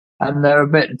and they're a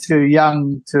bit too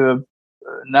young to have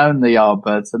known the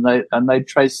Yardbirds, and they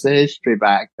trace the history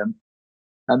back, and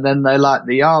then they like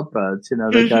the Yardbirds.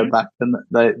 They go back and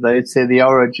they see the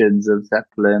origins of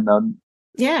Zeppelin, and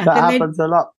that happens a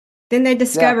lot. Then they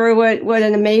discover what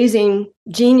an amazing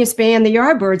genius band the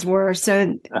Yardbirds were.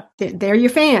 So they're your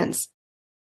fans.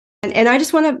 And I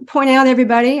just want to point out,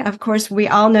 everybody, of course, we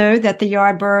all know that the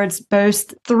Yardbirds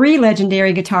boast 3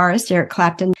 legendary guitarists, Eric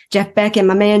Clapton, Jeff Beck, and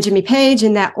my man Jimmy Page,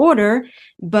 in that order.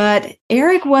 But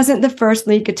Eric wasn't the first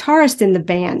lead guitarist in the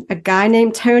band. A guy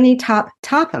named Tony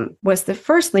Topham was the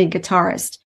first lead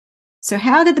guitarist. So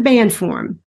how did the band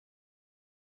form?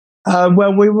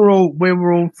 Well, we were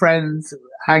all friends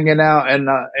hanging out in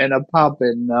a pub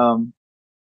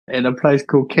in a place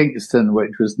called Kingston,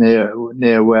 which was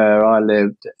near where I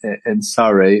lived in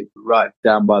Surrey, right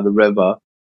down by the river.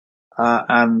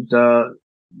 And a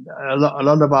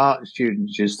lot of art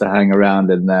students used to hang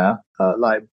around in there,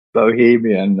 like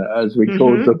Bohemian, as we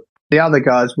called them. The other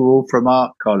guys were all from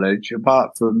art college,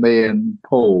 apart from me and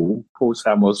Paul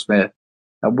Samuel Smith.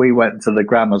 And we went to the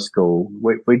grammar school.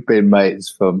 We'd been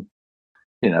mates from,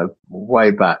 way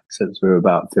back since we were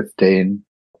about 15.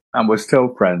 And we're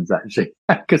still friends, actually,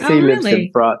 because he lives in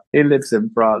France. He lives in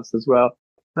France as well.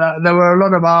 There were a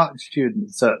lot of art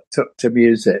students that took to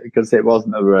music because it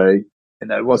wasn't a very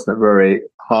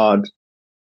hard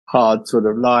sort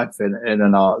of life in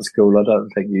an art school. I don't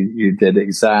think you did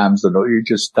exams and all. You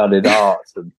just studied art.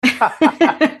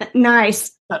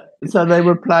 Nice. So they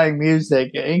were playing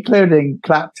music, including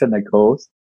Clapton, of course.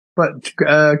 But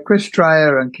Chris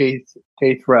Dreyer and Keith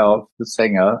Relf, the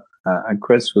singer, and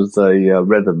Chris was the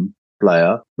rhythm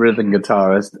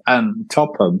guitarist, and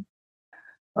Topham,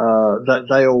 that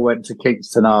they all went to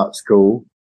Kingston Art School,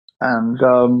 and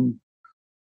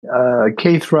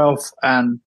Keith Relf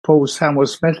and Paul Samuel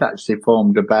Smith actually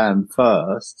formed a band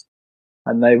first,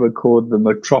 and they were called the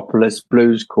Metropolis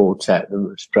Blues Quartet.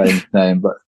 A strange name,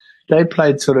 but they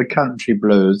played sort of country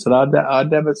blues, and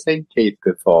I'd never seen Keith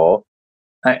before.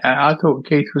 I thought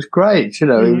Keith was great. He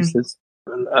was this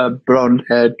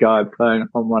blonde-haired guy playing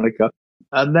harmonica.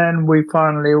 And then we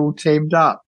finally all teamed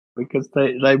up because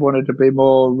they wanted to be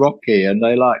more rocky, and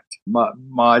they liked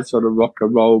my sort of rock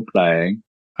and roll playing.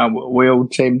 And we all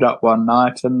teamed up one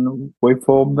night and we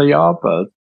formed the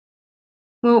Yardbirds.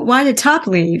 Well, why did Top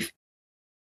leave?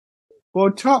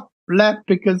 Well, Top left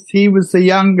because he was the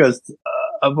youngest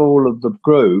of all of the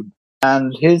group,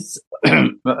 and his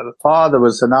father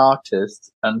was an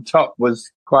artist, and Top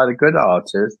was quite a good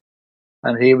artist,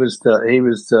 and he was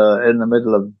in the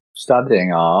middle of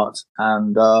studying art,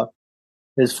 and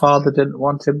his father didn't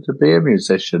want him to be a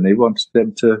musician. He wanted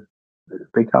him to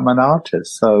become an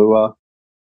artist, so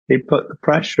he put the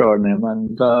pressure on him,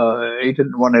 and he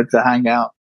didn't want him to hang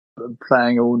out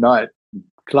playing all night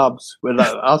clubs with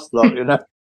us lot,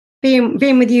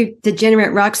 Being with you,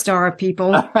 degenerate rock star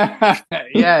people.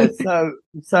 Yeah, so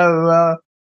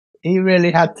he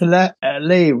really had to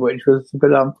leave, which was a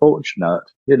bit unfortunate,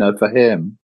 for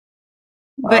him.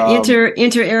 But enter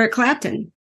Eric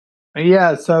Clapton.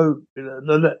 Yeah, so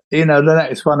the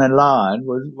next one in line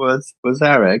was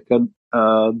Eric,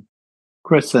 and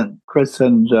Chris and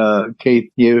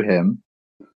Keith knew him,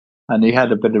 and he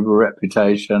had a bit of a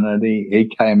reputation, and he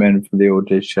came in for the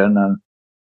audition, and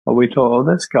we thought, oh,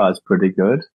 this guy's pretty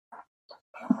good.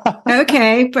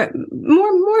 Okay, but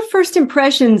more first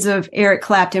impressions of Eric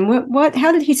Clapton.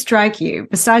 How did he strike you,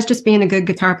 besides just being a good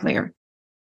guitar player?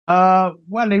 Well,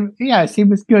 he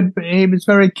was good, but he was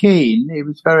very keen. He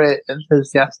was very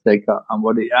enthusiastic on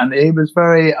and he was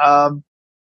very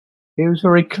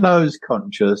clothes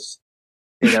conscious.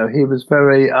 He was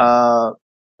very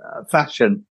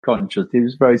fashion conscious. He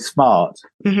was very smart.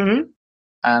 Mm-hmm.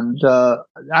 And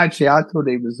actually, I thought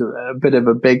he was a bit of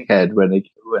a big head when I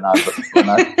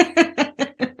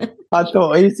I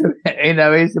thought he's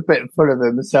a bit full of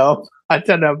himself. I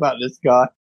don't know about this guy,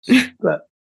 but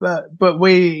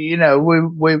we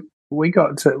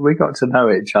got to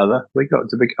know each other. We got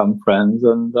to become friends,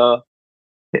 and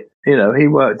he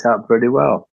worked out pretty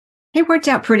well. He worked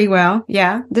out pretty well.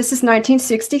 Yeah, this is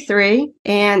 1963,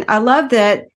 and I love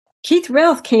that Keith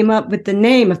Relf came up with the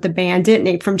name of the band, didn't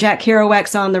he? From Jack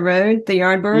Kerouac's On the Road, the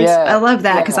Yardbirds. Yeah, I love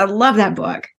that because yeah. I love that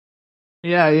book.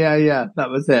 Yeah. That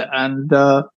was it. And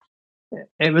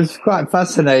it was quite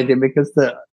fascinating because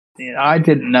I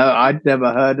didn't know, I'd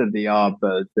never heard of the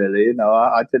Yardbirds really.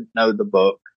 I didn't know the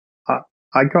book.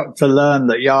 I got to learn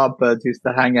that Yardbirds used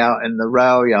to hang out in the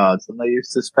rail yards, and they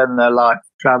used to spend their life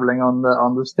traveling on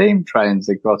the steam trains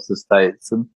across the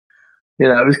states. And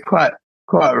it was quite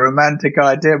a romantic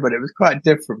idea, but it was quite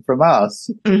different from us.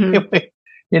 Mm-hmm.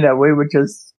 We were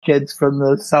just kids from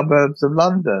the suburbs of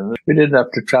London. We didn't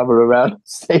have to travel around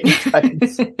steam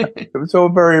trains. It was all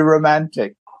very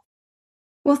romantic.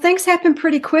 Well, things happened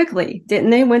pretty quickly,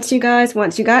 didn't they? Once you got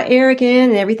Eric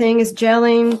in and everything is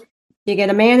gelling, you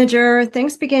get a manager,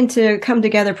 things begin to come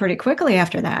together pretty quickly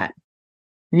after that.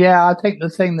 Yeah, I think the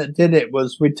thing that did it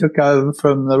was we took over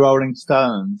from the Rolling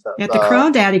Stones. At the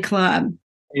Crawdaddy Club.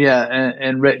 Yeah,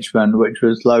 in Richmond, which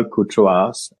was local to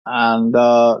us. And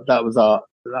that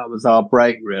was our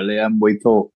break, really. And we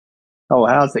thought, oh,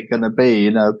 how's it going to be,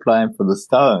 playing for the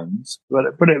Stones? But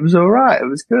it was all right. It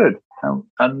was good.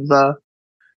 And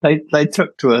they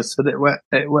took to us, and it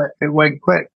went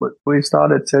quick. But we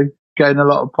started to gain a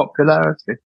lot of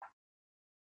popularity.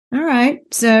 All right.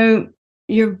 So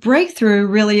your breakthrough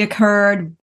really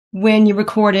occurred when you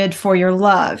recorded For Your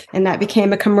Love, and that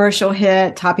became a commercial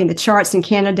hit, topping the charts in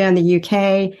Canada and the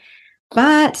UK.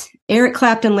 But Eric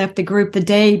Clapton left the group the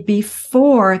day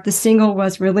before the single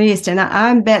was released, and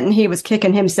I'm betting he was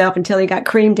kicking himself until he got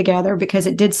Cream together because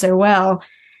it did so well.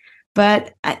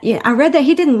 But I read that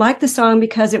he didn't like the song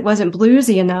because it wasn't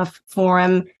bluesy enough for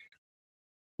him.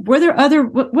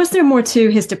 Was there more to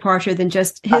his departure than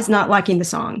just his not liking the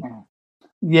song?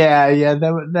 Yeah.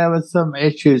 There were some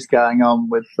issues going on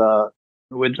with the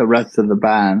rest of the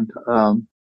band.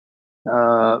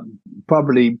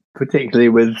 Probably particularly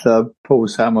with Paul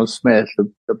Samuel Smith,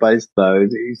 the bass player.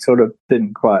 He sort of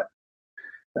didn't quite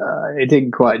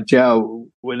gel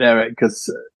with Eric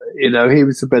because he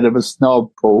was a bit of a snob,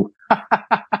 Paul.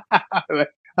 I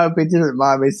hope he didn't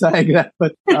mind me saying that,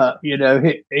 but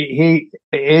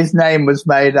his name was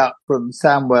made up from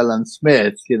Samwell and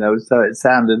Smith, so it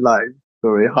sounded like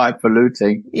very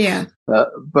highfalutin. Yeah.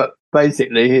 But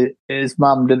basically, his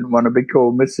mum didn't want to be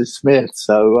called Mrs. Smith,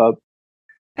 so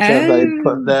they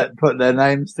put their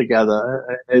names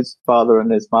together. His father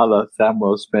and his mother,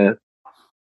 Samuel Smith,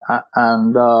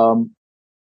 and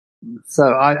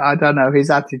so I don't know. His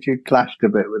attitude clashed a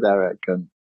bit with Eric, and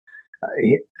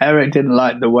Eric didn't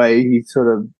like the way he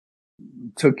sort of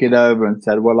took it over and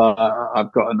said, "Well,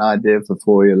 I've got an idea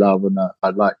for Your Love, and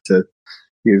I'd like to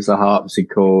use a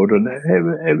harpsichord." And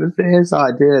it was his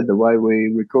idea, the way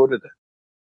we recorded it.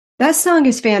 That song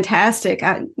is fantastic.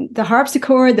 The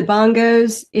harpsichord, the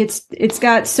bongos, it's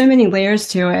got so many layers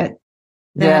to it.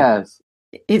 Yes.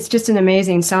 It's just an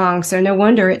amazing song, so no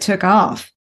wonder it took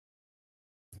off.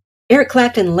 Eric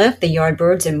Clapton left the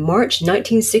Yardbirds in March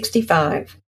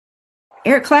 1965.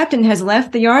 Eric Clapton has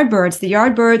left the Yardbirds. The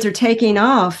Yardbirds are taking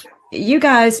off. You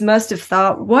guys must have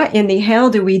thought, what in the hell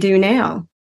do we do now?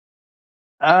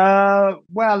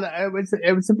 Well, it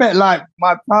was a bit like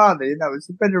my father, it was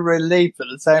a bit of relief at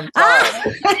the same time.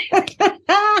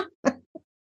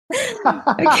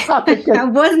 I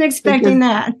wasn't expecting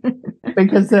that.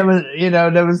 Because there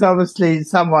was obviously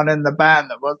someone in the band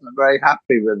that wasn't very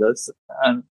happy with us,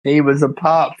 and he was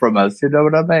apart from us, you know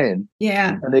what I mean?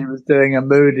 Yeah. And he was doing a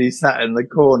moody sat in the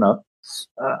corner.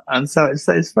 And so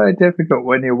it's very difficult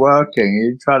when you're working.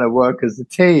 You're trying to work as a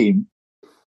team.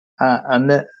 And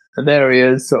there he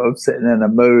is, sort of sitting in a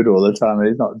mood all the time.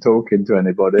 He's not talking to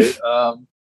anybody.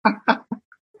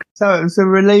 So it was a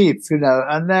relief,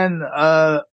 And then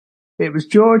it was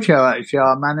Giorgio, actually,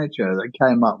 our manager, that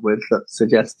came up with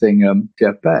suggesting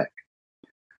Jeff Beck.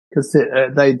 Because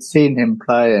they'd seen him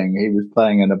playing. He was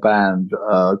playing in a band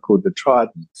called the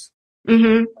Tridents.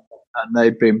 Mm-hmm. And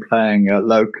they'd been playing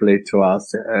locally to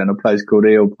us in a place called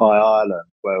Eel Pie Island,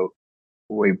 where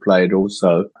we played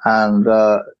also. And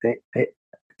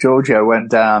Giorgio went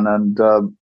down and,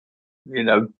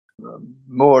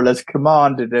 more or less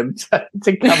commanded him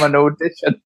to come and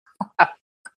audition.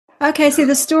 Okay, see,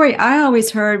 the story I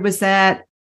always heard was that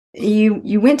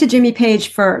you went to Jimmy Page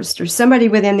first, or somebody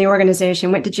within the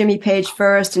organization went to Jimmy Page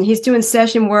first, and he's doing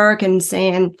session work and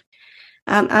saying,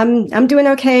 I'm doing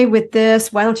okay with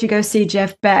this. Why don't you go see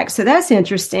Jeff Beck? So that's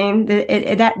interesting.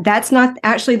 That's not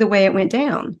actually the way it went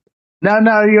down.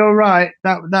 No, you're right.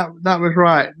 That was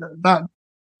right. That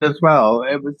as well.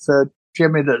 It was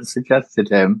Jimmy that suggested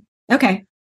him. Okay.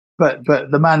 But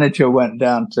the manager went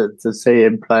down to see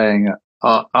him playing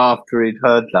after he'd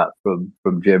heard that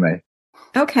from Jimmy.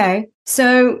 Okay.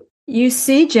 So you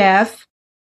see Jeff,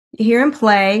 you hear him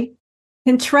play.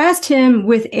 Contrast him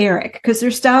with Eric, because their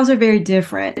styles are very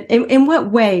different. In what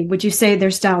way would you say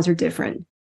their styles are different?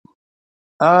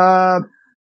 Vastly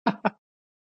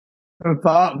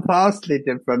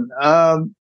different.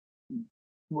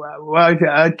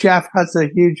 Jeff has a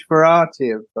huge variety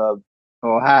of,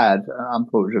 or had,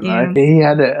 unfortunately, Yeah. he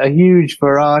had a huge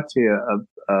variety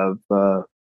of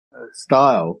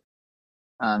style,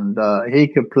 and he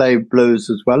could play blues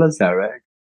as well as Eric,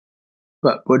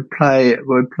 but would play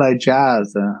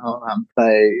jazz and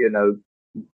play,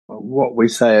 what we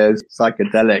say is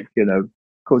psychedelic. Of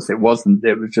course, it wasn't.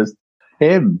 It was just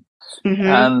him. Mm-hmm.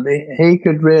 And he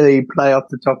could really play off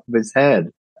the top of his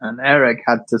head, and Eric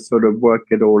had to sort of work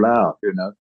it all out,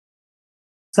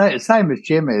 Same as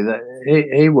Jimmy, that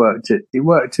he worked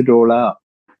it all out,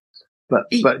 but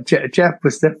Jeff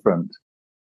was different.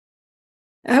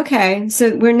 Okay,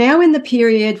 so we're now in the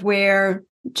period where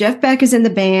Jeff Beck is in the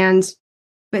band,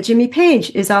 but Jimmy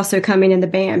Page is also coming in the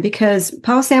band because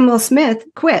Paul Samuel Smith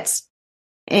quits,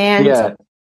 and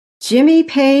Jimmy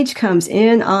Page comes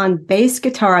in on bass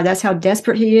guitar. That's how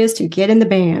desperate he is to get in the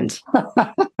band.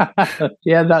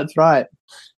 Yeah, that's right.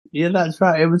 It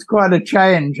was quite a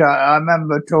change. I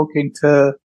remember talking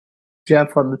to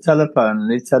Jeff on the telephone,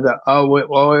 and he said,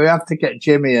 we have to get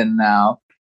Jimmy in now.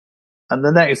 And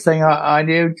the next thing I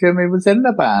knew, Jimmy was in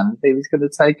the band. He was going to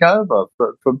take over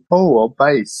from Paul on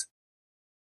bass.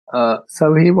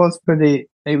 So he was pretty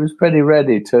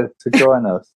ready to join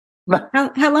us.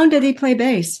 How long did he play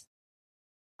bass?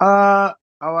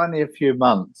 Only a few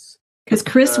months. Because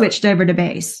Chris switched over to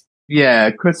bass.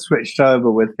 Yeah, Chris switched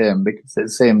over with him because it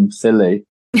seemed silly.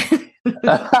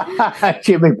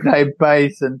 Jimmy played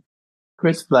bass and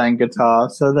Chris playing guitar,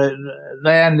 so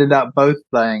they ended up both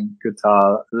playing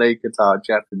lead guitar,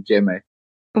 Jeff and Jimmy.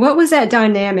 What was that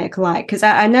dynamic like? Because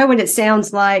I know what it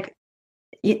sounds like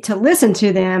to listen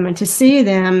to them and to see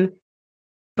them,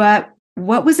 but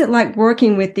what was it like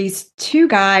working with these two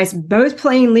guys both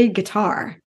playing lead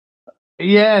guitar?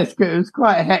 Yes, it was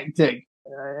quite hectic.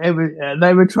 They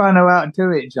were trying to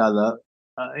outdo each other,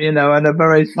 in a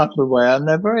very subtle way, and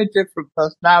they're very different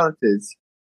personalities.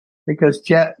 Because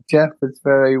Jeff was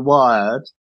very wired,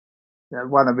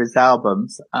 one of his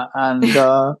albums, and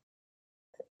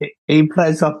he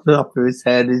plays off the top of his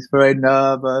head. He's very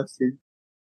nervous.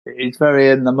 He's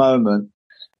very in the moment.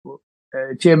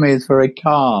 Jimmy is very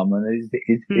calm, and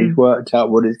he's worked out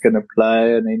what he's going to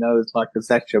play, and he knows, like a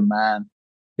session man,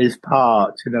 his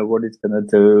part, what he's going to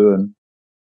do,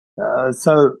 and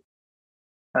so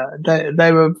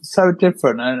they were so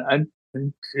different, and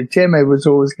Jimmy was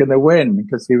always going to win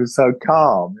because he was so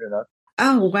calm,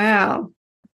 Oh, wow.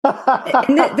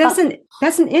 And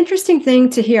that's an interesting thing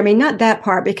to hear. I mean, not that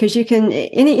part, because you can,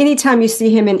 anytime you see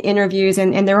him in interviews,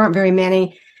 and there aren't very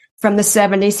many from the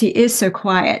 70s, he is so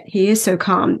quiet. He is so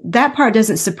calm. That part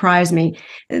doesn't surprise me.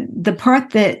 The part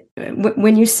that,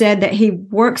 when you said that he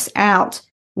works out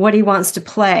what he wants to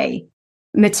play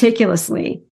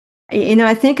meticulously,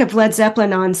 I think of Led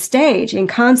Zeppelin on stage in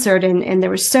concert, and there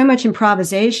was so much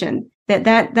improvisation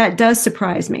that does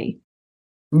surprise me.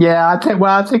 Yeah,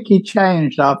 I think he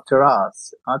changed after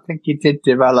us. I think he did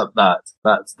develop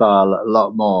that style a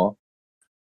lot more.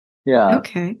 Yeah.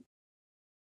 Okay.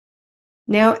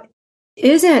 Now,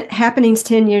 isn't Happenings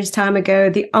 10 Years Time Ago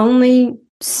the only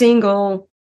single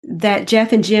that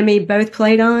Jeff and Jimmy both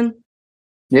played on?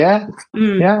 Yeah.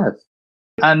 Yes.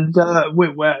 And we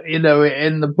were, in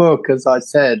the book, as I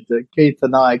said, Keith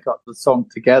and I got the song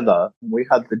together. We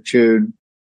had the tune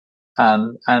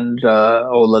and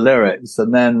all the lyrics.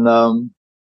 And then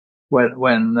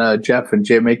when Jeff and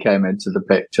Jimmy came into the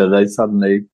picture, they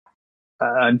suddenly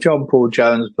and John Paul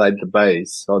Jones played the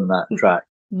bass on that track.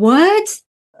 What?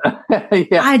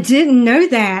 Yeah. I didn't know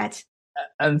that.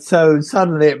 And so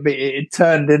suddenly it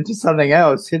turned into something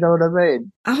else. You know what I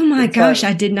mean? Oh my gosh,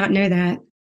 I did not know that.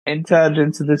 It turned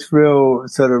into this real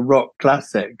sort of rock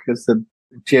classic because of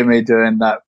Jimmy doing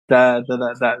that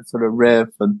sort of riff,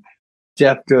 and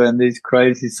Jeff doing these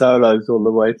crazy solos all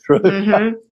the way through.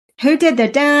 Mm-hmm. Who did the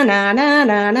da na na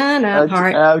na na na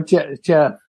part?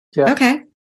 Jeff. Okay,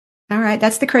 all right,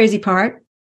 that's the crazy part.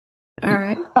 All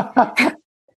right.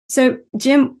 So,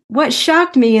 Jim, what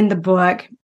shocked me in the book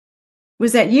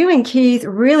was that you and Keith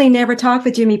really never talked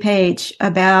with Jimmy Page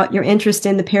about your interest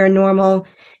in the paranormal,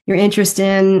 your interest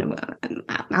in,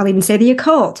 I'll even say, the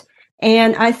occult.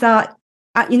 And I thought,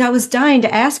 I was dying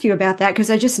to ask you about that because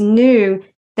I just knew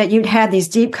that you'd had these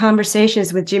deep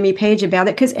conversations with Jimmy Page about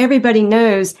it, because everybody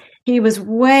knows he was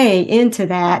way into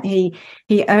that. He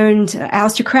owned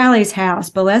Aleister Crowley's house,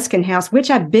 Boleskine House, which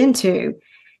I've been to.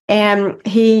 And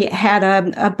he had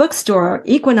a bookstore,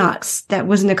 Equinox, that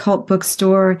was an occult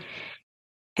bookstore.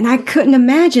 And I couldn't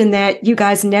imagine that you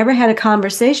guys never had a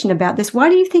conversation about this. Why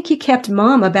do you think he kept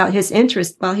Mom about his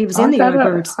interest while he was in the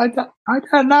Yardbirds? I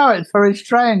don't know. It's very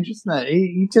strange, isn't it?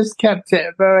 He just kept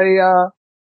it very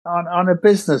on a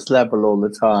business level all the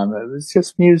time. It was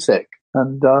just music,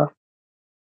 and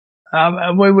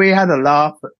we had a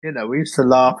laugh. We used to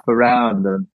laugh around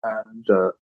and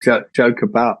joke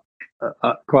about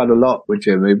quite a lot with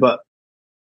Jimmy, but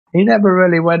he never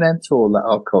really went into all that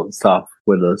occult stuff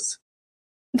with us.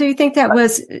 Do you think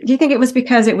it was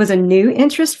because it was a new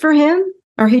interest for him,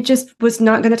 or he just was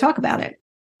not going to talk about it?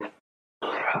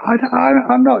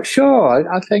 I'm not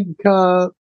sure. I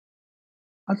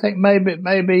think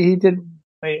maybe he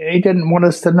didn't want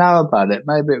us to know about it.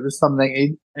 Maybe it was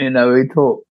something he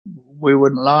thought we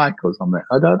wouldn't like or something.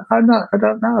 I don't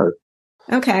know.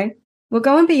 Okay. Well,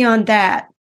 going beyond that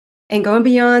and going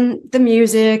beyond the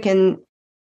music, and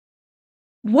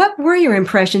what were your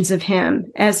impressions of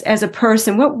him as a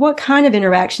person? What kind of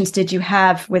interactions did you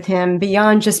have with him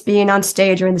beyond just being on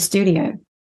stage or in the studio?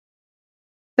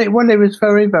 Well, it was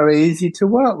very, very easy to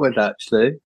work with,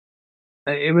 actually.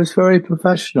 It was very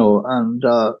professional, and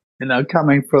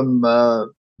coming from the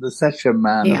session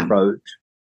man approach,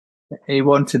 he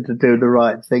wanted to do the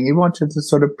right thing. He wanted to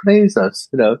sort of please us,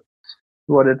 He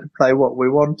wanted to play what we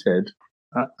wanted,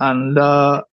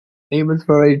 and he was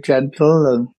very gentle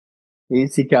and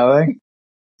easygoing.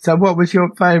 So, what was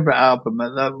your favorite album?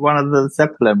 One of the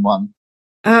Zeppelin ones?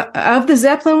 Of the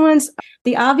Zeppelin ones,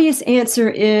 the obvious answer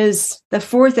is the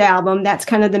fourth album. That's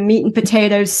kind of the meat and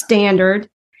potatoes standard,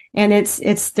 and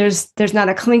there's not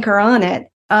a clinker on it.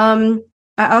 I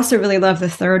also really love the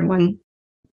third one.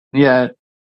 Yeah,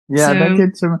 so,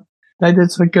 they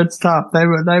did some good stuff. They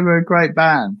were a great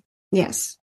band.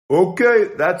 Yes. Okay,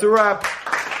 that's a wrap.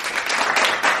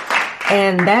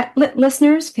 And that,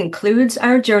 listeners, concludes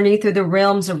our journey through the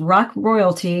realms of rock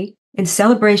royalty in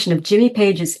celebration of Jimmy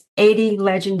Page's 80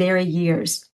 legendary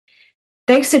years.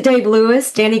 Thanks to Dave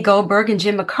Lewis, Danny Goldberg, and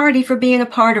Jim McCarty for being a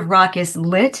part of Rock is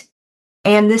Lit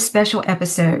and this special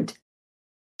episode.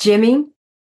 Jimmy,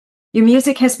 your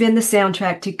music has been the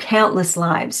soundtrack to countless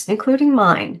lives, including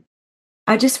mine.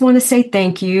 I just want to say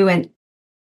thank you. And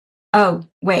oh,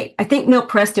 wait, I think Milt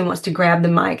Preston wants to grab the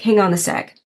mic. Hang on a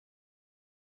sec.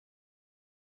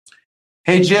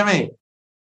 Hey, Jimmy,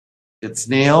 it's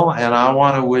Neil, and I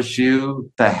want to wish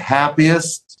you the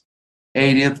happiest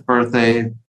 80th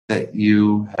birthday that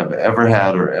you have ever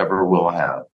had or ever will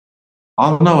have.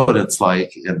 I'll know what it's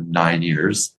like in 9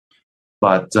 years,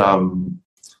 but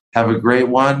have a great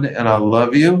one, and I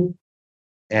love you.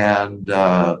 And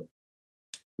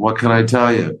what can I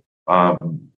tell you?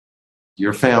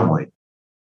 Your family.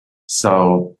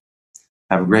 So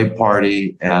have a great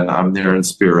party, and I'm there in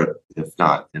spirit, if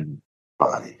not in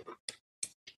body.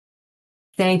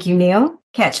 Thank you, Neil.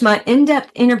 Catch my in-depth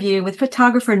interview with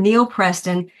photographer Neil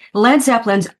Preston, Led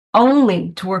Zeppelin's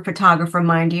only tour photographer,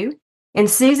 mind you, in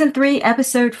Season 3,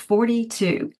 Episode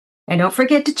 42. And don't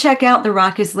forget to check out the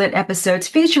Rock is Lit episodes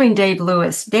featuring Dave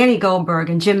Lewis, Danny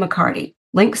Goldberg, and Jim McCarty.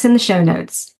 Links in the show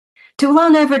notes. Tool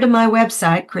on over to my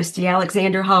website,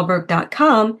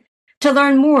 ChristyAlexanderHallberg.com, to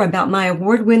learn more about my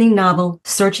award-winning novel,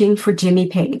 Searching for Jimmy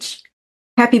Page.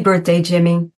 Happy birthday,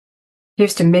 Jimmy.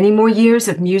 Here's to many more years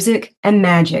of music and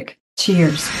magic.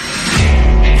 Cheers.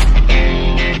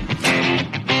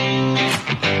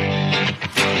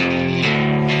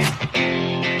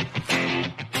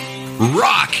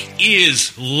 Rock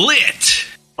is lit.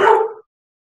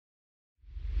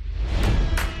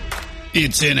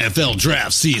 It's NFL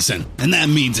draft season, and that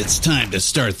means it's time to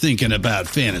start thinking about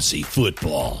fantasy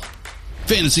football.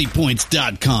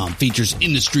 FantasyPoints.com features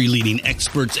industry-leading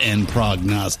experts and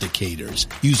prognosticators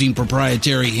using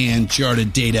proprietary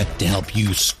hand-charted data to help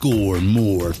you score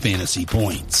more fantasy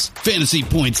points.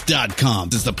 FantasyPoints.com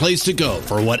is the place to go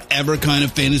for whatever kind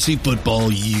of fantasy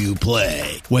football you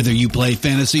play. Whether you play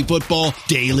fantasy football,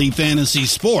 daily fantasy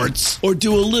sports, or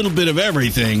do a little bit of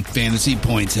everything, Fantasy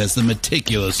Points has the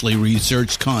meticulously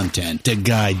researched content to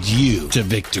guide you to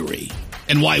victory.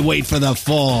 And why wait for the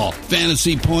fall?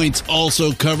 Fantasy Points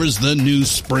also covers the new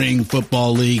spring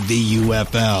football league, the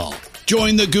UFL.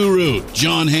 Join the guru,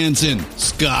 John Hansen,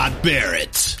 Scott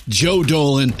Barrett, Joe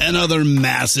Dolan, and other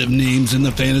massive names in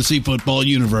the fantasy football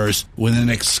universe with an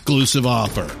exclusive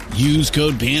offer. Use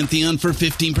code Pantheon for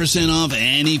 15% off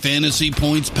any Fantasy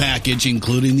Points package,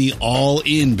 including the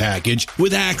all-in package,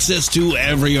 with access to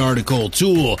every article,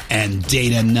 tool, and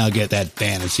data nugget that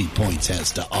Fantasy Points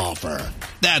has to offer.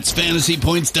 That's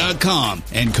FantasyPoints.com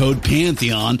and code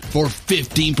Pantheon for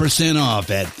 15% off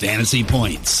at Fantasy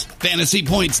Points.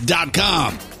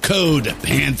 FantasyPoints.com. Code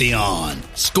Pantheon.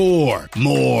 Score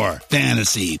more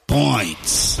fantasy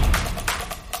points.